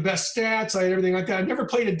 I had the best stats. I had everything like that. I never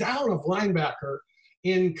played a down of linebacker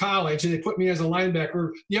in college, and they put me as a linebacker.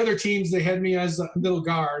 The other teams, they had me as a middle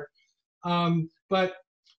guard. But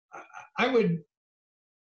I would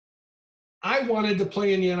I wanted to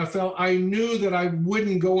play in the NFL. I knew that I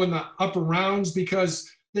wouldn't go in the upper rounds because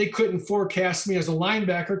they couldn't forecast me as a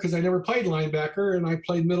linebacker because I never played linebacker, and I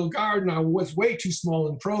played middle guard, and I was way too small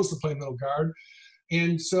in pros to play middle guard.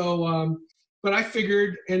 And so, but I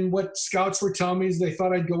figured, and what scouts were telling me is they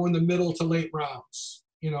thought I'd go in the middle to late rounds.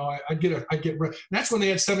 You know, I'd get. And that's when they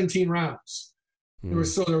had 17 rounds. There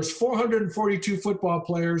was 442 football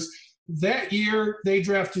players. That year, they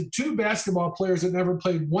drafted 2 basketball players that never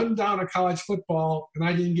played one down of college football, and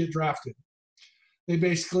I didn't get drafted. They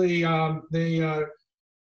basically got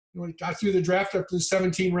through the draft after the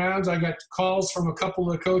 17 rounds. I got calls from a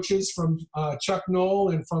couple of coaches, from Chuck Knoll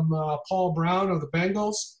and from Paul Brown of the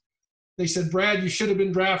Bengals. They said, Brad, you should have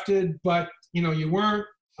been drafted, but you weren't.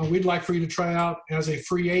 We'd like for you to try out as a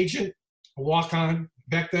free agent, a walk-on.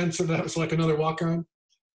 Back then, so that was like another walk-on.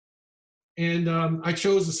 And I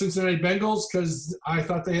chose the Cincinnati Bengals because I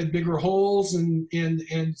thought they had bigger holes. And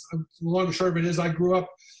the long and short of it is I grew up,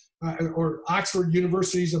 or Oxford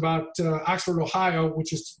University is about, Oxford, Ohio,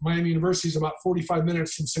 which is Miami University, is about 45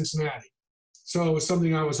 minutes from Cincinnati. So it was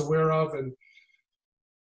something I was aware of,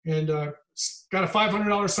 and got a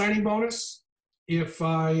 $500 signing bonus. If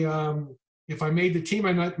I made the team,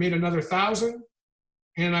 I made another 1,000,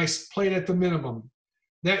 and I played at the minimum.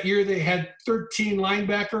 That year they had 13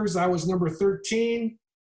 linebackers. I was number 13,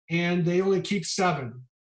 and they only keep 7.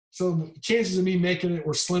 So the chances of me making it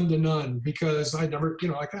were slim to none because I never,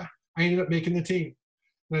 I ended up making the team.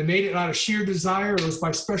 And I made it out of sheer desire. It was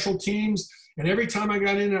by special teams. And every time I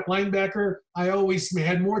got in at linebacker, I always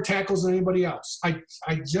had more tackles than anybody else. I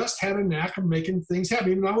just had a knack of making things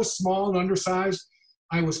happen. Even though I was small and undersized,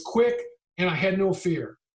 I was quick, and I had no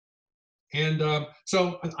fear. And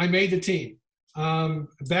so I made the team.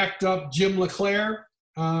 Backed up Jim LeClaire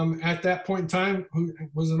at that point in time, who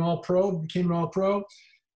was an all-pro, became an all-pro,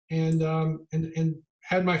 and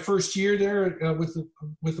had my first year there with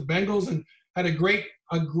the Bengals, and had a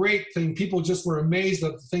great thing. People just were amazed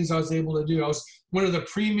at the things I was able to do. I was one of the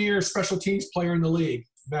premier special teams player in the league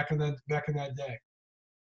back in that day.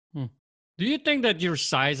 Do you think that your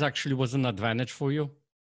size actually was an advantage for you?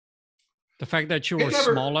 The fact that you were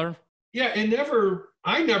smaller? Yeah,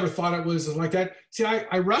 I never thought it was like that. See,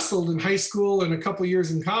 I wrestled in high school and a couple of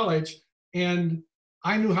years in college, and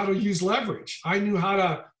I knew how to use leverage. I knew how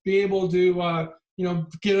to be able to,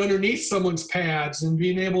 get underneath someone's pads and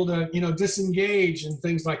being able to, disengage and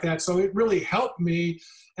things like that. So it really helped me,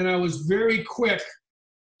 and I was very quick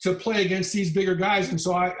to play against these bigger guys. And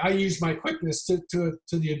so I used my quickness to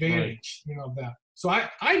the advantage, of that. So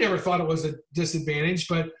I never thought it was a disadvantage,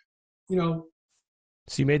 but,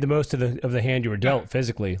 So you made the most of the hand you were dealt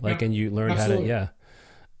physically, and you learned Absolutely. how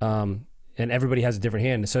to, and everybody has a different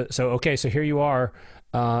hand. So okay, so here you are,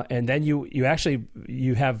 and then you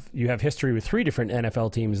have history with 3 different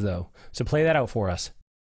NFL teams though. So play that out for us.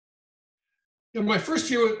 My first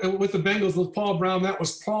year with the Bengals with Paul Brown, that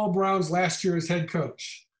was Paul Brown's last year as head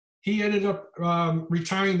coach. He ended up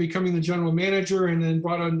retiring, becoming the general manager, and then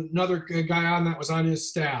brought another guy on that was on his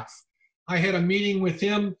staff. I had a meeting with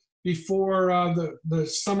him before the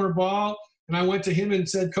summer ball, and I went to him and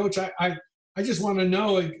said, Coach, I just want to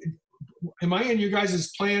know, am I in you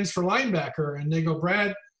guys' plans for linebacker? And they go,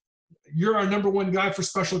 Brad, you're our number 1 guy for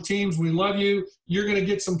special teams. We love you. You're going to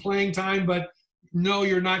get some playing time, but no,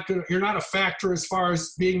 you're not a factor as far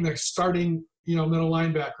as being the starting, middle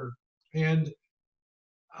linebacker. And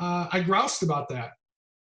I groused about that.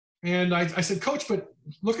 And I said, Coach, but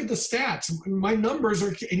look at the stats. My numbers are,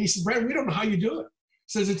 and he said, Brad, we don't know how you do it.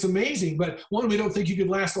 Says it's amazing, but 1, we don't think you could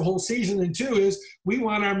last a whole season, and 2 is we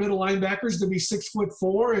want our middle linebackers to be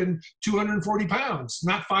 6'4" and 240 pounds,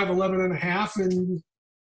 not 5'11" and a half and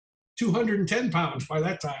 210 pounds by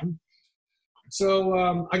that time.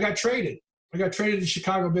 So I got traded. I got traded to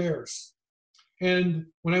Chicago Bears, and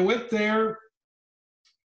when I went there,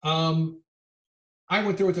 I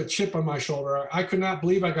went there with a chip on my shoulder. I could not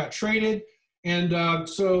believe I got traded, and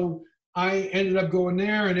so I ended up going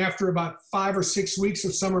there, and after about 5 or 6 weeks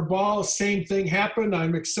of summer ball, same thing happened.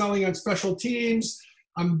 I'm excelling on special teams.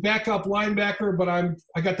 I'm backup linebacker, but I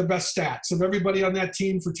got the best stats of everybody on that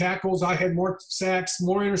team for tackles. I had more sacks,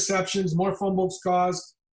 more interceptions, more fumbles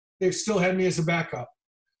caused. They still had me as a backup.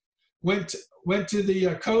 Went to the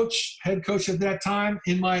head coach at that time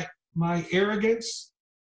in my arrogance,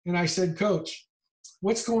 and I said, Coach,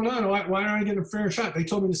 what's going on? Why aren't I getting a fair shot? They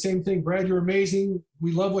told me the same thing. Brad, you're amazing.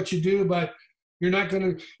 We love what you do, but you're not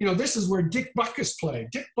going to, this is where Dick Butkus played.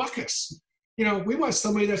 Dick Butkus. We want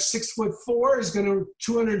somebody that's 6'4", is going to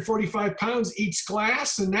 245 pounds, eats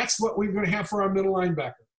glass, and that's what we're going to have for our middle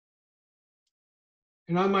linebacker.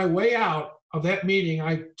 And on my way out of that meeting,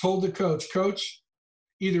 I told the coach,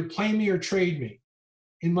 either play me or trade me.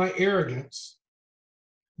 In my arrogance,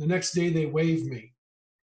 the next day they waived me,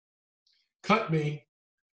 cut me,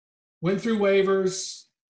 went through waivers.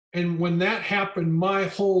 And when that happened, my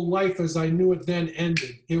whole life as I knew it then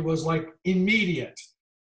ended. It was like immediate.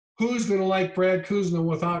 Who's going to like Brad Cousino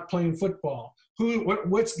without playing football?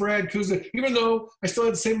 What's Brad Cousino? Even though I still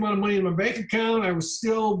had the same amount of money in my bank account, I was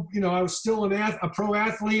still, a pro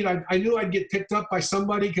athlete. I knew I'd get picked up by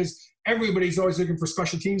somebody because everybody's always looking for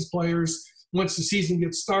special teams players once the season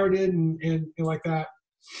gets started and like that.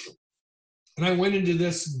 And I went into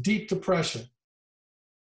this deep depression.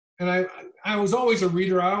 And I was always a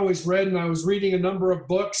reader. I always read, and I was reading a number of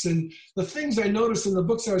books. And the things I noticed in the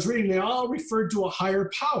books I was reading, they all referred to a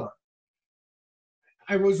higher power.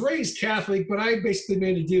 I was raised Catholic, but I basically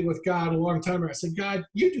made a deal with God a long time ago. I said, God,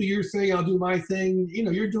 you do your thing, I'll do my thing.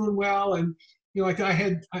 You're doing well. And, I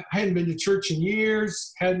hadn't been to church in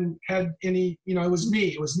years, hadn't had any, it was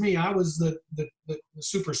me. I was the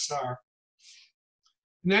superstar.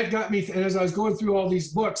 And that got me, and as I was going through all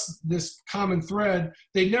these books, this common thread,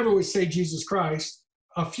 they never would say Jesus Christ.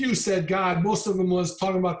 A few said God. Most of them was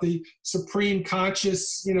talking about the supreme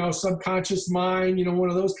conscious, subconscious mind, one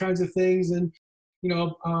of those kinds of things. And,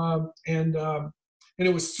 and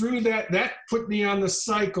it was through that put me on the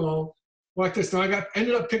cycle like this. Now I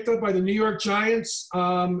ended up picked up by the New York Giants,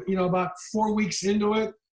 about 4 weeks into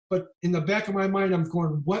it. But in the back of my mind, I'm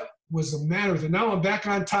going, what was the matter with it? Now I'm back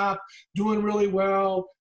on top, doing really well.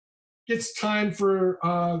 It's time for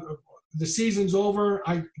the season's over.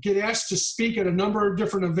 I get asked to speak at a number of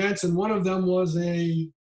different events, and one of them was a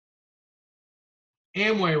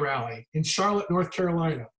Amway rally in Charlotte, North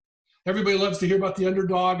Carolina. Everybody loves to hear about the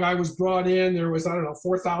Underdog. I was brought in. There was,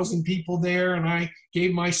 4,000 people there, and I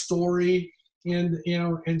gave my story and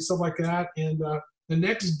stuff like that. And the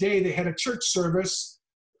next day they had a church service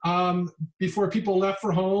before people left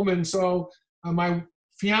for home. And so my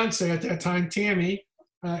fiance at that time, Tammy,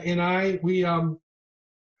 and I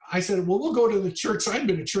said, well, we'll go to the church. I hadn't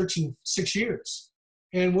been to church in 6 years.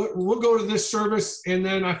 And we'll go to this service. And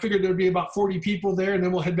then I figured there'd be about 40 people there. And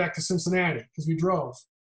then we'll head back to Cincinnati because we drove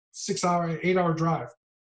 8-hour drive.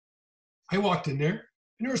 I walked in there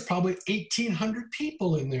and there was probably 1,800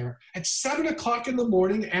 people in there at 7 o'clock in the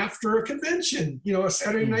morning after a convention, a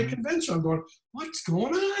Saturday night convention. I'm going, what's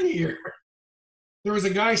going on here? There was a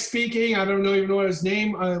guy speaking. I don't even know what his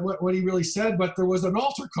name, what he really said, but there was an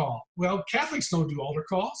altar call. Well, Catholics don't do altar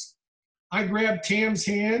calls. I grabbed Tam's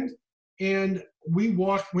hand and we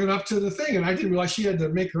went up to the thing, and I didn't realize she had to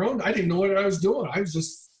make her own. I didn't know what I was doing. I was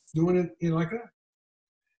just doing it, like that.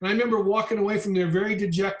 And I remember walking away from there very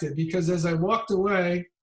dejected because as I walked away,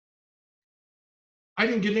 I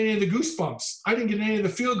didn't get any of the goosebumps. I didn't get any of the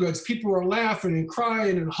feel-goods. People were laughing and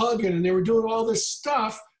crying and hugging, and they were doing all this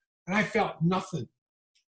stuff, and I felt nothing.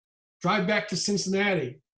 Drive back to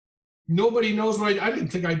Cincinnati. Nobody knows what I didn't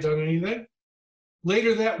think I'd done anything.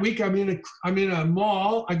 Later that week, I'm in a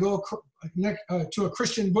mall. I go to a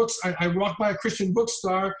Christian books. I walk by a Christian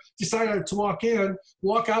bookstore, decided to walk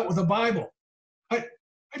out with a Bible.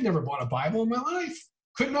 I'd never bought a Bible in my life.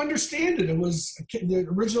 Couldn't understand it. It was the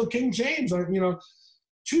original King James.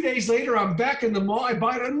 2 days later, I'm back in the mall. I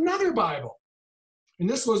bought another Bible. And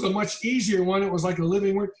this was a much easier one. It was like a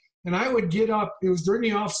living word. And I would get up. It was during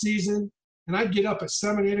the off season. And I'd get up at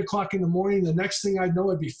 7, 8 o'clock in the morning. The next thing I'd know,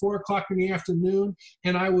 it'd be 4 o'clock in the afternoon.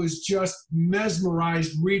 And I was just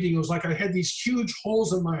mesmerized reading. It was like I had these huge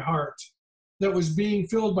holes in my heart that was being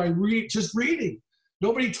filled by just reading.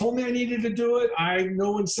 Nobody told me I needed to do it.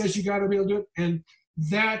 No one says you got to be able to do it. And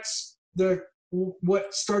that's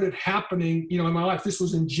what started happening, in my life. This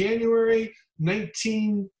was in January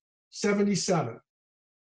 1977.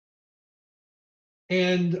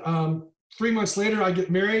 And 3 months later, I get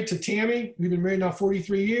married to Tammy. We've been married now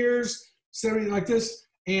 43 years, 70 like this.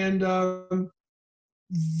 And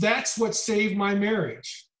that's what saved my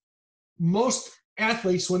marriage. Most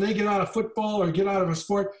athletes, when they get out of football or get out of a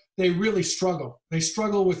sport, they really struggle. They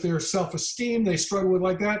struggle with their self-esteem. They struggle with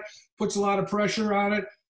like that. Puts a lot of pressure on it.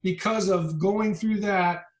 Because of going through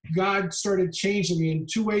that, God started changing me. And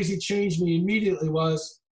 2 ways he changed me immediately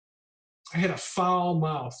was I had a foul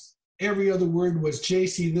mouth. Every other word was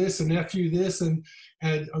JC this and FU this and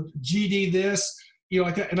GD this,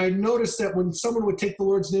 like that. And I noticed that when someone would take the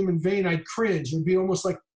Lord's name in vain, I'd cringe. It'd be almost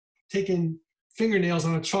like taking fingernails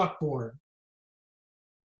on a chalkboard.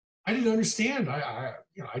 I didn't understand. I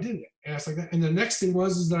didn't ask like that. And the next thing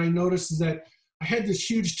was that I noticed that I had this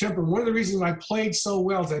huge temper. One of the reasons I played so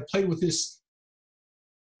well is I played with this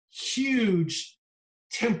huge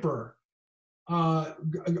temper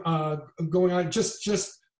going on,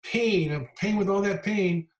 just pain with all that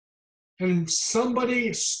pain. and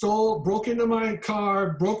somebody broke into my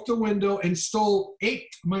car, broke the window, and stole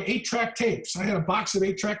my 8-track tapes. I had a box of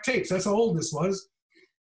 8-track tapes. That's how old this was.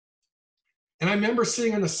 And I remember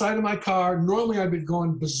sitting on the side of my car. Normally I'd been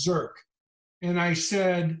going berserk. And I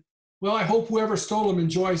said, well, I hope whoever stole them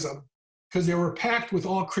enjoys them, because they were packed with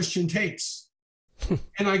all Christian tapes.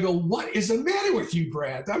 And I go, what is the matter with you,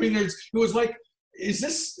 Brad? I mean, it was like, is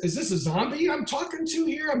this a zombie I'm talking to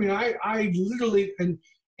here? I mean, I literally,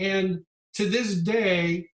 and to this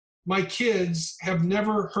day, my kids have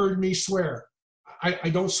never heard me swear.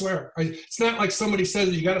 I don't swear. It's not like somebody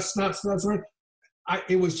says you got to not swear.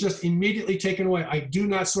 It was just immediately taken away. I do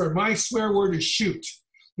not swear. My swear word is shoot.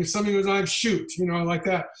 If something was on, shoot, like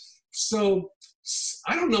that. So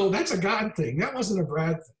I don't know. That's a God thing. That wasn't a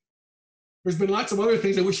Brad thing. There's been lots of other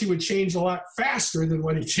things I wish he would change a lot faster than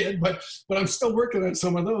what he did, but I'm still working on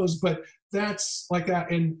some of those. But that's like that.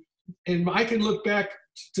 And I can look back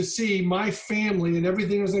to see my family and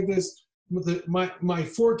everything was like this. My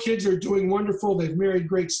 4 kids are doing wonderful. They've married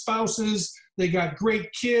great spouses. They got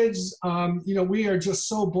great kids. We are just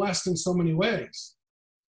so blessed in so many ways.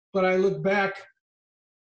 But I look back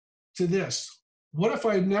to this. What if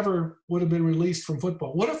I never would have been released from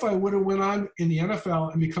football? What if I would have went on in the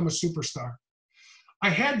NFL and become a superstar? I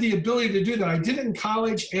had the ability to do that. I did it in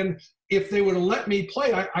college, and if they would have let me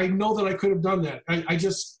play, I know that I could have done that.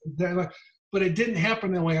 But it didn't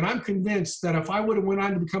happen that way. And I'm convinced that if I would have went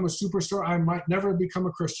on to become a superstar, I might never have become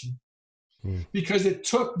a Christian. Because it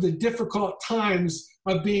took the difficult times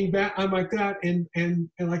of being back on like that and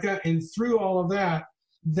like that, and through all of that,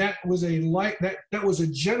 that was a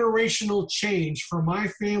generational change for my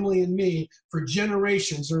family and me. For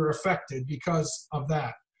generations are affected because of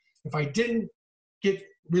that. If I didn't get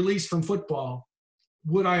released from football,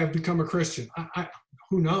 would I have become a Christian?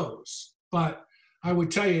 Who knows? But I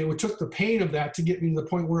would tell you, it took the pain of that to get me to the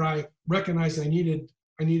point where I recognized I needed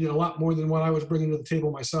a lot more than what I was bringing to the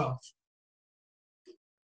table myself.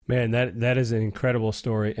 Man, that is an incredible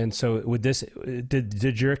story. And so, with this,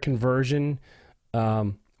 did your conversion?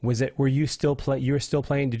 Were you still you were still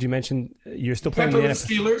playing? Did you mention you're still playing? I played with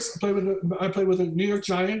the Steelers. I played with the New York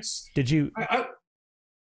Giants. Did you?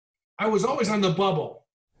 I was always on the bubble.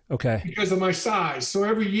 Okay. Because of my size. So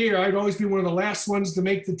every year I'd always be one of the last ones to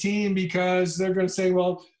make the team, because they're going to say,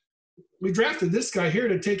 well, we drafted this guy here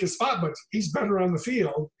to take his spot, but he's better on the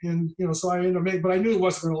field. And, so I ended up but I knew it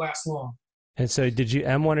wasn't going to last long. And so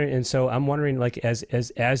I'm wondering, like, as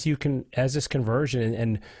this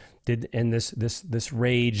conversion and this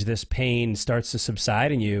rage, this pain starts to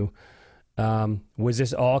subside in you, was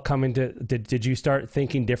this all coming to, did you start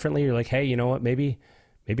thinking differently? You're like, hey, you know what, maybe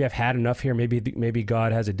I've had enough here. Maybe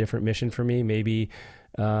God has a different mission for me. Maybe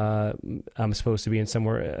I'm supposed to be in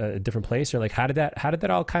a different place. Or like, how did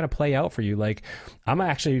that all kind of play out for you? Like, I'm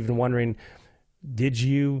actually even wondering, did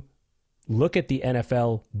you look at the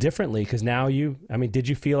NFL differently? Because now did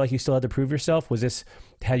you feel like you still had to prove yourself?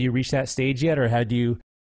 Had you reached that stage yet? Or had you,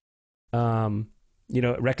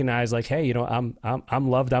 recognize like, hey, I'm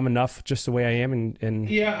loved, I'm enough just the way I am. And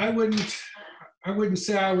yeah, I wouldn't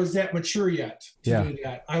say I was that mature yet to do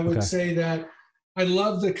that. I would say that I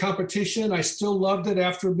loved the competition. I still loved it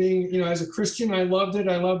after being, as a Christian, I loved it.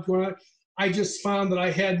 I loved going out. I just found that I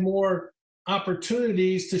had more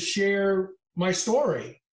opportunities to share my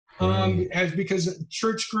story. Because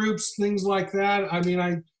church groups, things like that.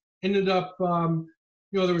 I ended up,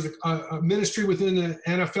 there was a ministry within the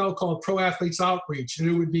NFL called Pro Athletes Outreach, and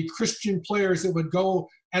it would be Christian players that would go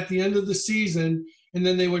at the end of the season, and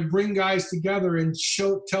then they would bring guys together and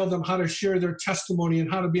tell them how to share their testimony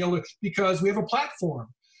and how to be able to, because we have a platform.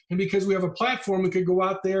 And because we have a platform, we could go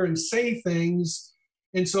out there and say things.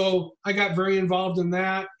 And so I got very involved in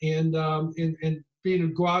that, and being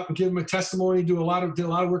to go out and give them a testimony, did a lot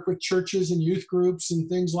of work with churches and youth groups and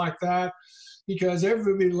things like that, because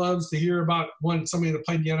everybody loves to hear about somebody that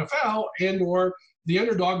played the NFL or the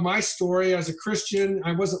underdog. My story as a Christian,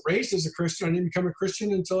 I wasn't raised as a Christian. I didn't become a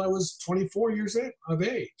Christian until I was 24 years of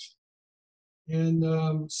age.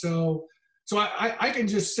 And so I can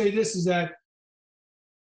just say this is that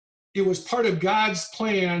it was part of God's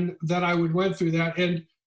plan that I went through that. And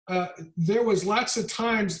there was lots of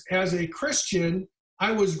times as a Christian,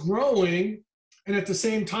 I was growing, and at the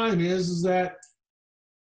same time is that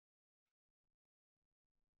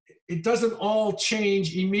it doesn't all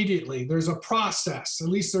change immediately. There's a process, at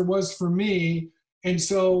least there was for me. And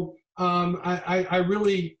so I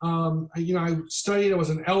really, I studied, I was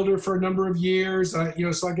an elder for a number of years, and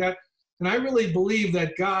I really believe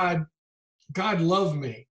that God loved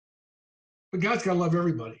me, but God's got to love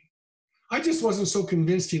everybody. I just wasn't so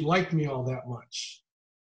convinced he liked me all that much.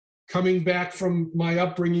 coming back from my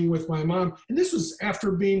upbringing with my mom. And this was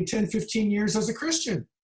after being 10, 15 years as a Christian.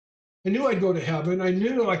 I knew I'd go to heaven. I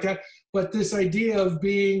knew like that. But this idea of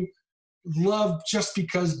being loved just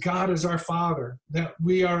because God is our Father, that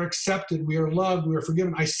we are accepted, we are loved, we are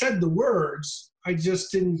forgiven. I said the words. I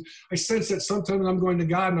just didn't. I sense that sometimes I'm going to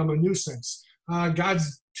God and I'm a nuisance.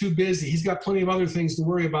 God's too busy. He's got plenty of other things to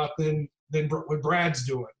worry about than what Brad's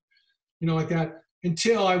doing. You know, like that.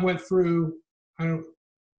 Until I went through,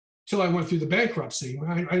 the bankruptcy.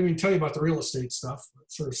 I didn't even tell you about the real estate stuff. I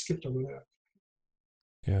sort of skipped over that.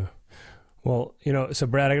 Yeah. Well, you know, so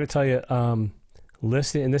Brad, I got to tell you,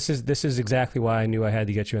 listen, and this is exactly why I knew I had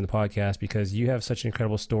to get you on the podcast, because you have such an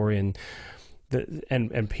incredible story.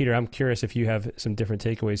 And Peter, I'm curious if you have some different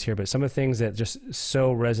takeaways here, but some of the things that just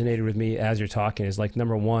so resonated with me as you're talking is like,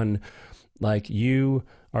 number one, like you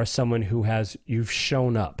are someone who you've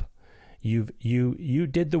shown up, you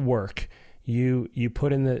did the work, you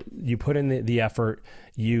put in the effort,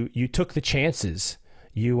 you took the chances,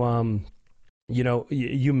 you know,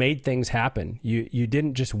 you made things happen. You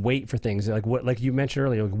didn't just wait for things. Like you mentioned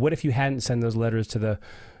earlier, like what if you hadn't sent those letters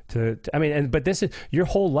but this is, your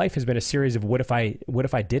whole life has been a series of what if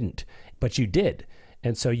I didn't, but you did.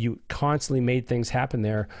 And so you constantly made things happen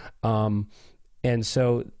there. And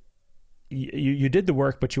so you did the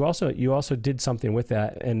work, but you also did something with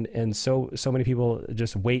that. And so many people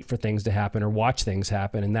just wait for things to happen or watch things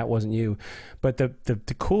happen. And that wasn't you. But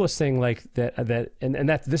the coolest thing like that, and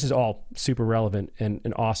that this is all super relevant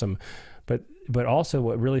and awesome. But also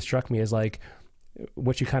what really struck me is like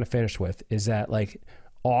what you kind of finished with is that like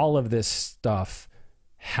all of this stuff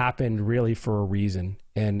happened really for a reason.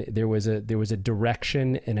 And there was a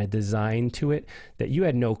direction and a design to it that you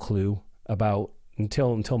had no clue about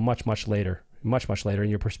until much later, and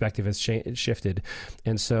your perspective has shifted.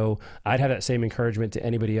 And so I'd have that same encouragement to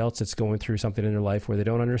anybody else that's going through something in their life where they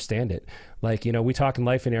don't understand it. Like, you know, we talk in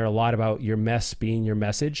Lifeonaire a lot about your mess being your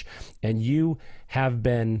message, and you have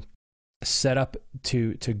been set up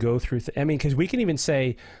to go through. I mean, because we can even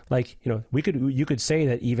say, like, you know, you could say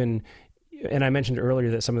that even. And I mentioned earlier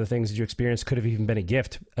that some of the things that you experienced could have even been a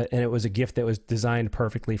gift. And it was a gift that was designed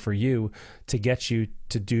perfectly for you to get you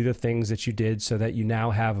to do the things that you did so that you now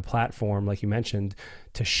have a platform, like you mentioned,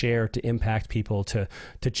 to share, to impact people, to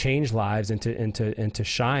change lives and to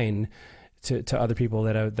shine to other people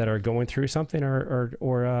that are going through something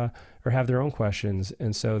or have their own questions.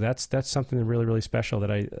 And so that's something really, really special that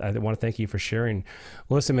I want to thank you for sharing.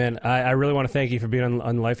 Well, listen, man, I really want to thank you for being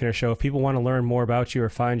on the Lifeonaire Show. If people want to learn more about you or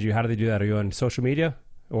find you, how do they do that? Are you on social media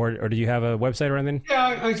or do you have a website or anything?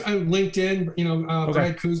 Yeah, I LinkedIn, you know, Okay.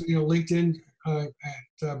 Brad Cousino, you know, LinkedIn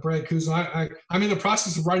at Brad Cousino. I'm in the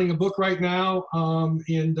process of writing a book right now.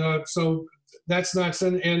 So that's not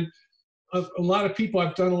something, and a lot of people,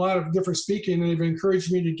 I've done a lot of different speaking, and they've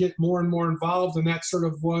encouraged me to get more and more involved. And that's sort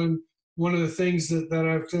of one of the things that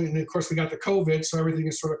I've done. And of course, we got the COVID, so everything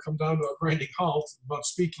has sort of come down to a grinding halt about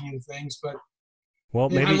speaking and things. But well,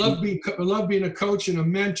 maybe I love being a coach and a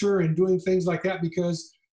mentor and doing things like that, because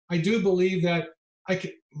I do believe that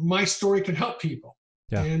my story can help people.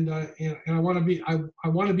 Yeah. And I want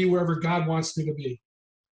to be wherever God wants me to be.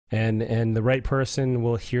 And the right person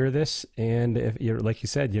will hear this, and if you're, like you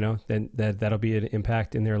said, you know, then that'll be an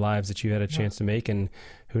impact in their lives that you had a chance to make, and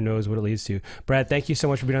who knows what it leads to. Brad, thank you so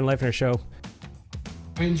much for being on Lifeonaire Show.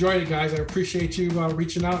 I enjoyed it, guys. I appreciate you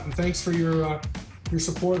reaching out, and thanks for your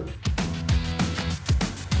support.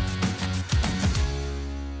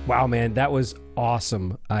 Wow, man, that was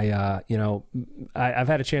awesome. I've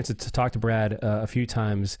had a chance to talk to Brad a few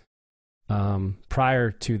times prior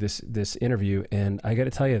to this interview, and I got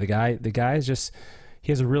to tell you, the guy is just,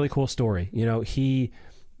 he has a really cool story. You know, he,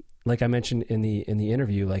 like I mentioned in the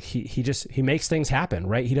interview, like he makes things happen,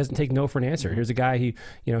 right? He doesn't take no for an answer. Here's a guy,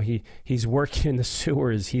 he's working in the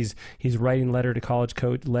sewers. He's writing letters to college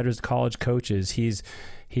coaches. He's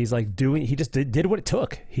like he just did what it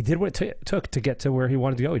took. He did what it took to get to where he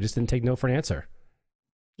wanted to go. He just didn't take no for an answer.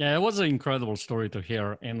 Yeah, it was an incredible story to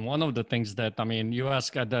hear. And one of the things that, I mean, you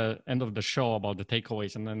asked at the end of the show about the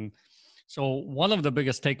takeaways. And then, so one of the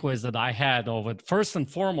biggest takeaways that I had of it, first and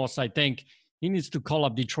foremost, I think he needs to call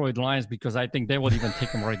up Detroit Lions, because I think they would even take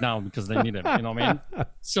him right now because they need him. You know what I mean?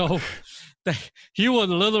 So he would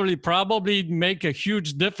literally probably make a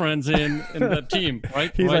huge difference in the team,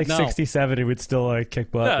 right? He's right like now. 67. He would still kick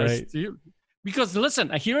butt, right? Because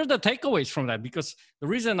listen, here are the takeaways from that, because the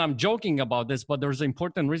reason I'm joking about this, but there's an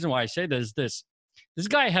important reason why I say this, this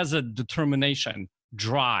guy has a determination,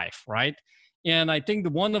 drive, right? And I think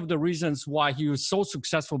one of the reasons why he was so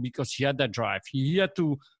successful, because he had that drive. He had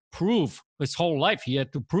to prove his whole life. He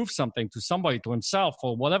had to prove something to somebody, to himself,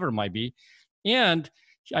 or whatever it might be. And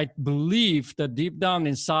I believe that deep down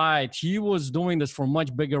inside, he was doing this for a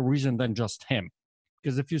much bigger reason than just him.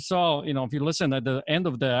 Because if you saw, if you listen at the end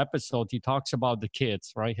of the episode, he talks about the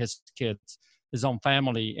kids, right? His kids, his own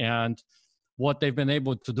family, and what they've been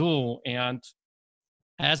able to do. And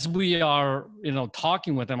as we are,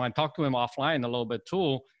 talking with him, I talked to him offline a little bit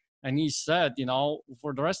too. And he said,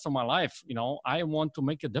 for the rest of my life, I want to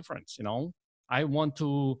make a difference. I want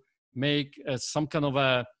to make some kind of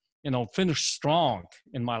a, finish strong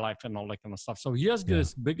in my life and all that kind of stuff. So he has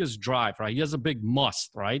this biggest drive, right? He has a big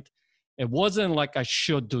must, right? It wasn't like I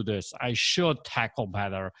should do this. I should tackle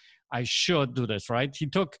better. I should do this, right? He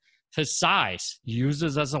took his size, he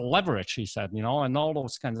uses as a leverage, he said, and all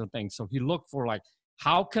those kinds of things. So he looked for like,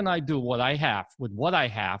 how can I do what I have with what I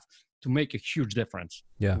have to make a huge difference?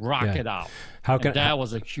 Rock it out. That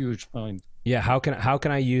was a huge point. Yeah. How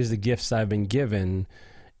can I use the gifts I've been given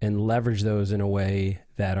and leverage those in a way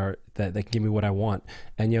that give me what I want?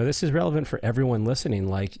 And, this is relevant for everyone listening.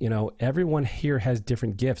 Like, everyone here has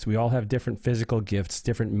different gifts. We all have different physical gifts,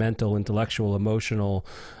 different mental, intellectual, emotional,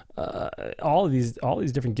 all of these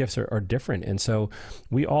different gifts are different. And so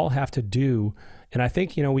we all have to do, and I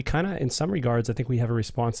think, we kind of, in some regards, I think we have a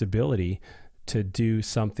responsibility to do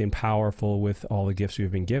something powerful with all the gifts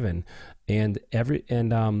we've been given. And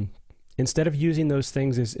instead of using those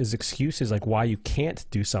things as excuses, like why you can't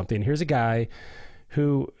do something, here's a guy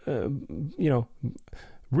who,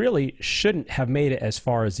 really shouldn't have made it as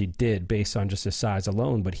far as he did based on just his size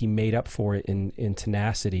alone, but he made up for it in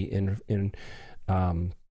tenacity, and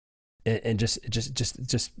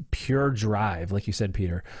just pure drive, like you said,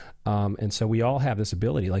 Peter. And so we all have this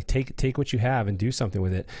ability, like take what you have and do something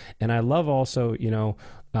with it. And I love also,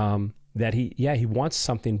 that he wants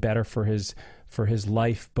something better for his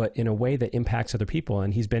life, but in a way that impacts other people.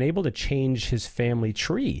 And he's been able to change his family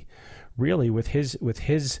tree, really, with his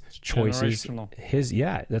choices.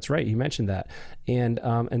 That's right. You mentioned that.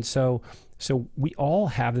 And so we all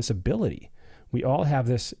have this ability. We all have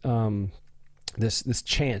this this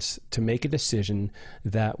chance to make a decision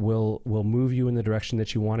that will move you in the direction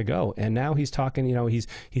that you want to go. And now he's talking,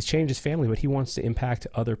 he's changed his family, but he wants to impact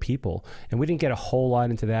other people. And we didn't get a whole lot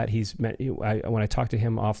into that. When I talked to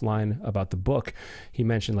him offline about the book, he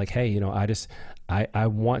mentioned like, hey, I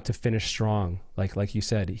want to finish strong. Like you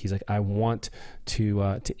said, he's like, I want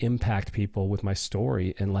to impact people with my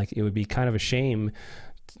story. And like, it would be kind of a shame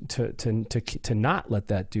to not let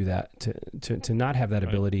that do that, to not have that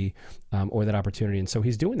ability or that opportunity. And so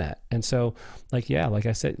he's doing that. And so like you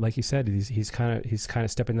said, he's kind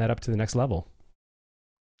of stepping that up to the next level.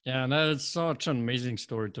 Yeah, and that's such an amazing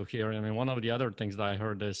story to hear. I mean, one of the other things that I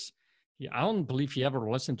heard is, I don't believe he ever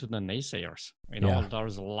listened to the naysayers.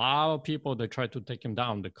 There's a lot of people that try to take him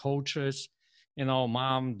down, the coaches,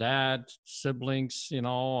 mom, dad, siblings,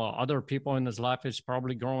 other people in his life is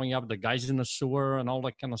probably growing up, the guys in the sewer and all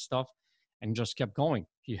that kind of stuff, and just kept going.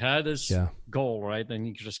 He had his goal, right? And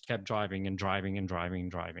he just kept driving and driving and driving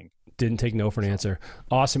and driving. Didn't take no for an answer.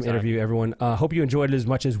 Awesome interview, everyone. Hope you enjoyed it as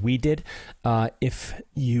much as we did. If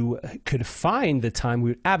you could find the time,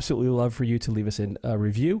 we would absolutely love for you to leave us a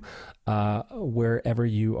review wherever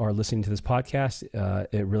you are listening to this podcast.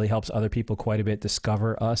 It really helps other people quite a bit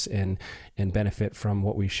discover us and benefit from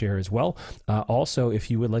what we share as well. Also,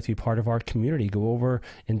 if you would like to be part of our community, go over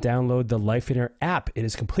and download the Lifeonaire app. It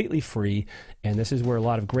is completely free, and this is where a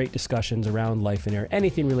lot of great discussions around Lifeonaire,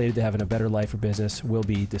 anything related to having a better life or business, will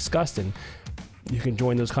be discussed, and you can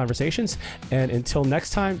join those conversations. And until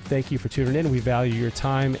next time, thank you for tuning in. We value your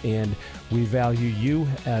time, and we value you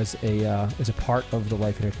as a part of the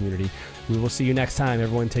Lifeonaire community. We will see you next time.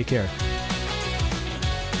 Everyone, take care.